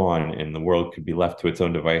 we were gone and the world could be left to its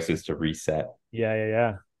own devices to reset. Yeah, yeah,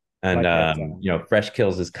 yeah. And Like that. Fresh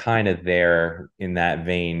Kills is kind of there in that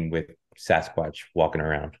vein with Sasquatch walking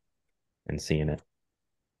around and seeing it.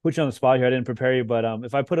 Put you on the spot here. I didn't prepare you, but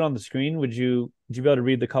if I put it on the screen, would you be able to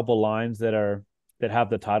read the couple lines that have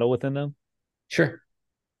the title within them? Sure.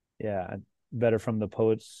 Yeah, better from the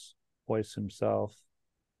poet's voice himself.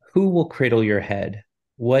 Who will cradle your head?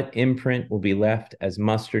 What imprint will be left as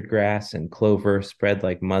mustard grass and clover spread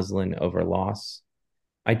like muslin over loss?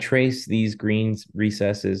 I trace these green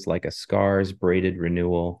recesses like a scar's braided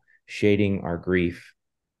renewal, shading our grief,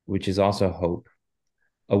 which is also hope,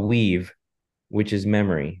 a weave, which is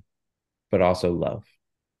memory, but also love.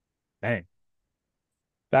 Dang.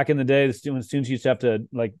 Back in the day, when students used to have to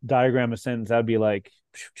like diagram a sentence, that'd be like,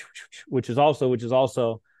 which is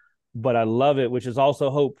also, but I love it, which is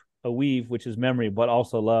also hope, a weave, which is memory, but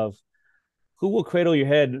also love. Who will cradle your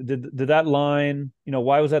head? Did that line,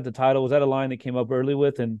 why was that the title? Was that a line that came up early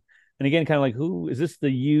with? And again, kind of like, who is this?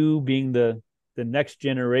 The you being the next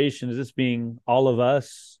generation? Is this being all of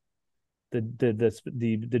us?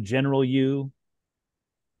 The general you?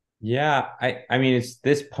 Yeah, I mean, it's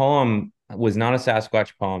this poem was not a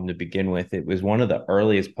Sasquatch poem to begin with. It was one of the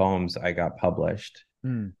earliest poems I got published.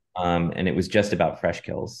 Hmm. And it was just about fresh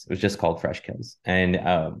kills. It was just called Fresh Kills. And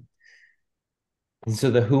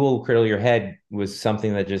so the Who Will Cradle Your Head was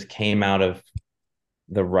something that just came out of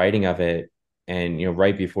the writing of it. And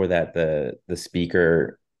right before that, the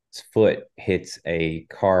speaker's foot hits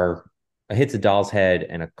hits a doll's head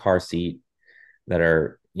and a car seat that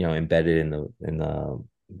are embedded in the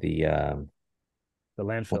The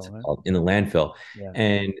what's landfill, it right? called, in the landfill. Yeah.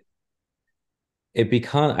 And it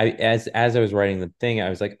become I as I was writing the thing,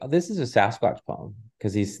 I was like, oh, this is a Sasquatch poem,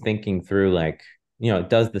 because he's thinking through, like, it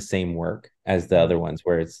does the same work as the other Hmm. ones,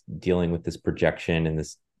 where it's dealing with this projection and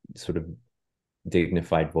this sort of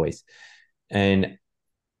dignified voice. And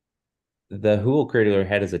the Who Will Cradle Your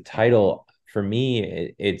Head as a title, for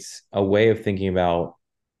me, it's a way of thinking about,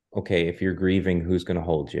 okay, if you're grieving, who's going to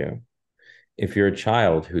hold you? If you're a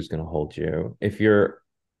child, who's going to hold you? If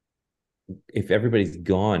everybody's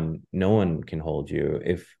gone, no one can hold you.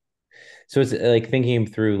 If So it's like thinking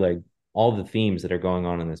through, like, all the themes that are going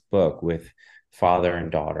on in this book with father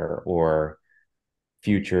and daughter, or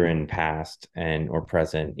future and past, and or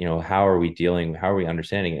present. How are we dealing? How are we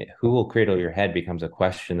understanding it? Who will cradle your head becomes a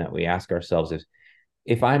question that we ask ourselves: is,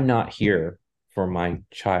 if I'm not here for my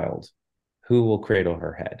child, who will cradle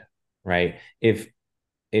her head? Right?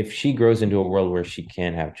 If she grows into a world where she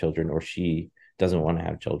can't have children, or she doesn't want to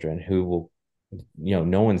have children, who will,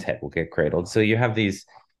 no one's head will get cradled. So you have these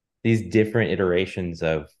different iterations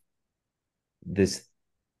of this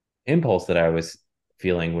impulse that I was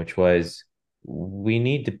feeling, which was, we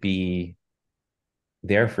need to be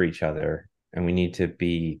there for each other, and we need to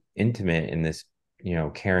be intimate in this,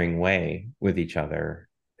 caring way with each other.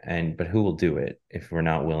 But who will do it if we're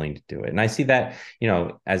not willing to do it? And I see that,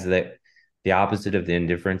 as the opposite of the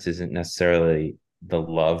indifference isn't necessarily the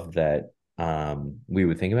love that we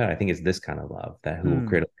would think about. I think it's this kind of love, that who will Hmm.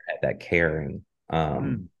 create that caring,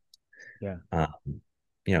 Hmm. Yeah. um,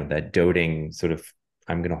 that doting sort of,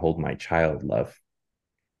 I'm going to hold my child love.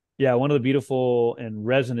 Yeah. One of the beautiful and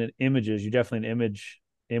resonant images. You're definitely an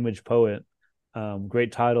image poet.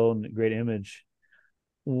 Great title and great image.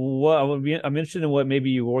 I'm interested in what maybe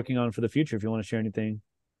you're working on for the future. If you want to share anything.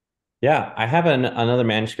 Yeah, I have another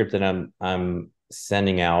manuscript that I'm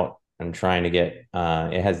sending out. I'm trying to get.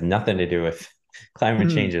 It has nothing to do with climate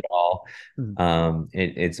Hmm. change at all. Hmm.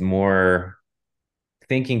 It's more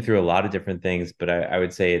thinking through a lot of different things, but I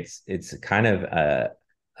would say it's kind of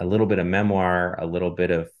a little bit of memoir, a little bit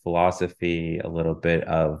of philosophy, a little bit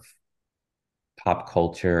of pop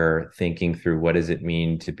culture, thinking through what does it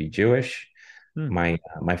mean to be Jewish. Hmm.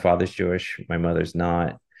 My father's Jewish, my mother's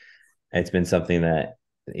not. It's been something that,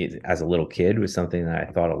 as a little kid, was something that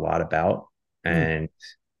I thought a lot about. Hmm. And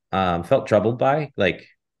felt troubled by. Like,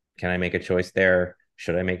 can I make a choice there?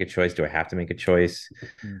 Should I make a choice? Do I have to make a choice?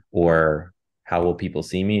 Or how will people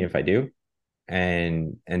see me if I do?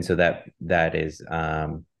 And so that is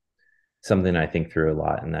something I think through a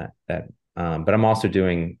lot. And but I'm also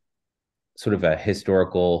doing sort of a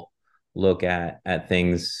historical look at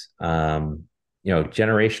things,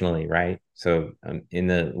 generationally, right? So in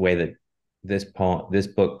the way that this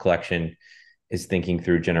book collection is thinking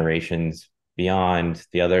through generations beyond,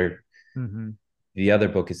 the other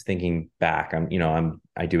book is thinking back.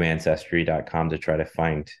 I do ancestry.com to try to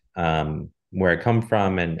find where I come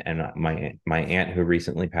from, and my aunt who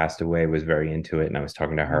recently passed away was very into it, and I was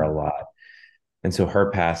talking to her a lot. And so her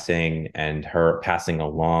passing and her passing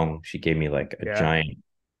along, she gave me like a giant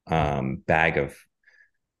bag of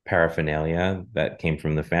paraphernalia that came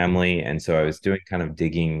from the family. And so I was doing kind of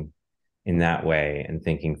digging in that way and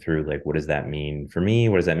thinking through, like, what does that mean for me?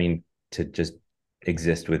 What does that mean to just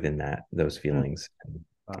exist within those feelings?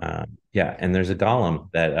 And there's a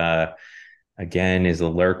golem that again is a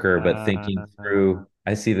lurker, but thinking through,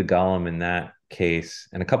 I see the golem in that case,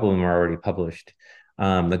 and a couple of them are already published.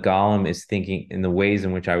 The golem is thinking in the ways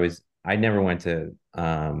in which I never went to,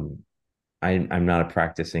 I'm not a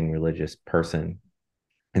practicing religious person.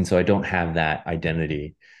 And so I don't have that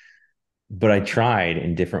identity, but I tried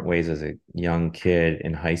in different ways as a young kid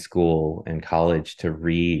in high school and college to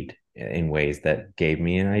read in ways that gave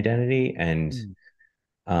me an identity. And,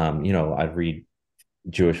 I'd read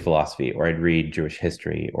Jewish philosophy, or I'd read Jewish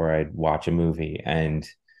history, or I'd watch a movie. And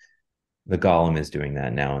the golem is doing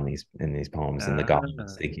that now in these poems. And the golem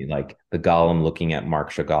is thinking, like, the golem looking at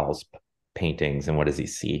Marc Chagall's paintings, and what does he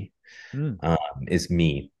see? Is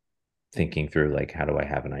me thinking through, like, how do I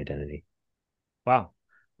have an identity? Wow,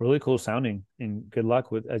 really cool sounding, and good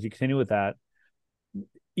luck with as you continue with that.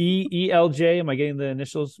 ELJ, am I getting the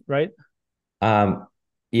initials right?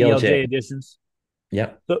 ELJ Editions.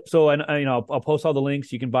 Yep. So and I'll post all the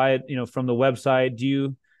links. You can buy it, from the website. Do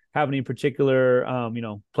you have any particular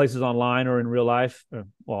places online or in real life?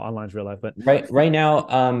 Well, online's real life, but right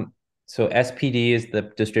now, so SPD is the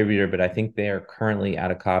distributor, but I think they are currently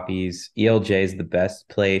out of copies. ELJ is the best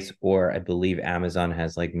place, or I believe Amazon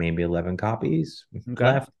has like maybe 11 copies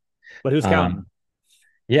left. But who's counting?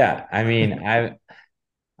 Yeah, I mean, I'm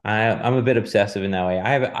a bit obsessive in that way.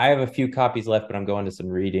 I have a few copies left, but I'm going to some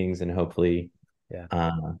readings and hopefully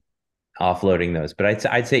offloading those. But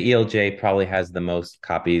I'd say ELJ probably has the most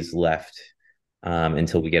copies left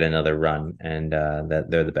until we get another run, and that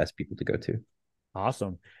they're the best people to go to.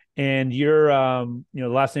 Awesome. And your the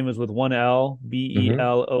last name is with one L,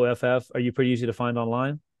 Beloff. Are you pretty easy to find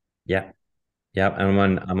online? Yeah. Yep.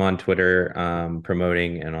 I'm on Twitter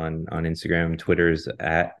promoting, and on Instagram. Twitter's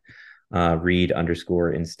at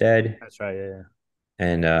read_instead. That's right. Yeah.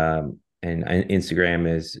 And Instagram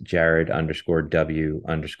is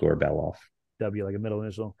Jared_W_Beloff. W, like a middle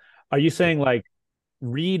initial. Are you saying like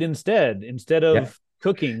read instead of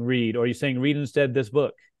cooking, read, or are you saying read instead this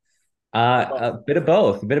book? A bit of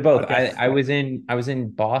both. Okay. I was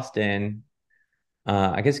in Boston,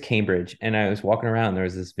 I guess Cambridge, and I was walking around. There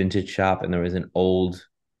was this vintage shop, and there was an old,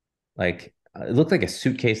 like, it looked like a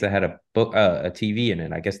suitcase that had a book, a TV in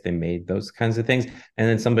it. I guess they made those kinds of things, and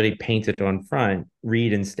then somebody painted on front,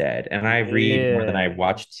 read instead. And I read more than I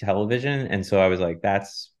watch television, and so I was like,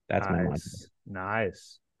 that's my mind.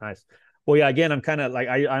 Nice. Well, yeah. Again, I'm kind of like,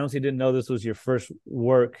 I honestly didn't know this was your first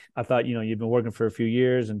work. I thought you've been working for a few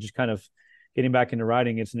years and just kind of getting back into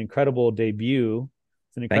writing. It's an incredible debut.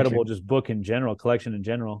 It's an incredible just book in general, collection in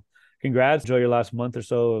general. Congrats. Enjoy your last month or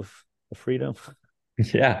so of freedom.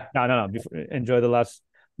 Yeah. No. Enjoy the last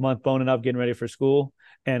month boning up, getting ready for school.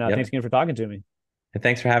 And thanks again for talking to me. And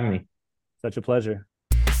thanks for having me. Such a pleasure.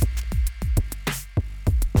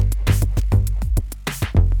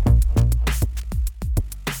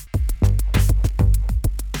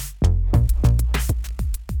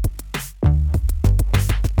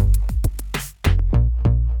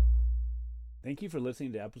 Thank you for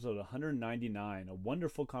listening to episode 199, a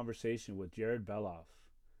wonderful conversation with Jared Beloff.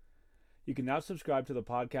 You can now subscribe to the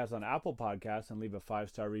podcast on Apple Podcasts and leave a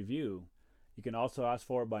 5-star review. You can also ask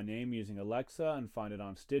for it by name using Alexa and find it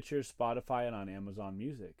on Stitcher, Spotify, and on Amazon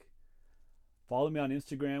Music. Follow me on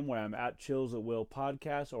Instagram where I'm at Chills at Will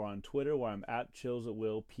Podcast, or on Twitter where I'm at Chills at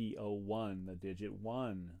Will PO1, the digit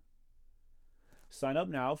 1. Sign up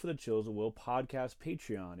now for the Chills at Will Podcast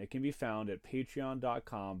Patreon. It can be found at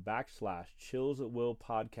patreon.com/Chills at Will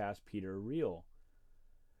Podcast Peter Real.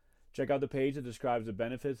 Check out the page that describes the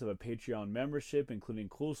benefits of a Patreon membership, including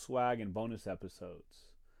cool swag and bonus episodes.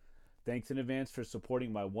 Thanks in advance for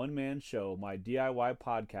supporting my one-man show, my DIY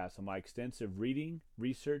podcast, and my extensive reading,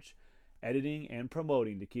 research, editing, and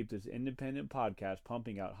promoting to keep this independent podcast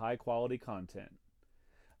pumping out high-quality content,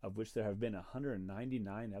 of which there have been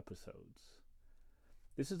 199 episodes.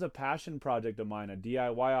 This is a passion project of mine, a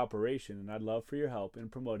DIY operation, and I'd love for your help in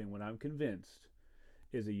promoting what I'm convinced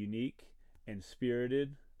is a unique and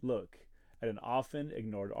spirited look at an often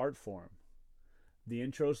ignored art form. The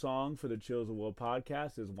intro song for the Chills of Will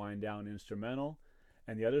podcast is Wind Down Instrumental,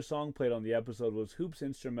 and the other song played on the episode was Hoops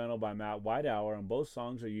Instrumental by Matt Whitehour, and both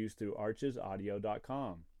songs are used through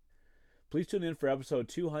archesaudio.com. Please tune in for episode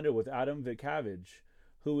 200 with Adam Vikavage,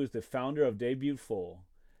 who is the founder of Debutful,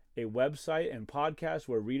 a website and podcast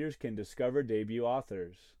where readers can discover debut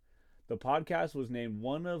authors. The podcast was named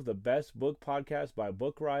one of the best book podcasts by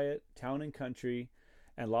Book Riot, Town and Country,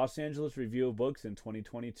 and Los Angeles Review of Books in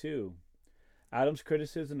 2022. Adam's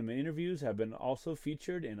criticism and interviews have been also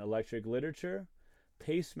featured in Electric Literature,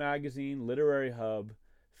 Pace Magazine, Literary Hub,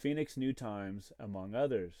 Phoenix New Times, among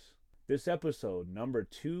others. This episode, number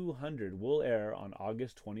 200, will air on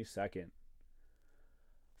August 22nd.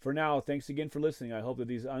 For now, thanks again for listening. I hope that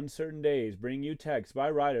these uncertain days bring you texts by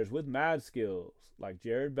writers with mad skills, like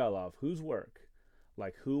Jared Beloff, whose work,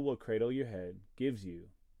 like Who Will Cradle Your Head, gives you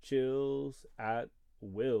chills at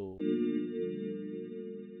will.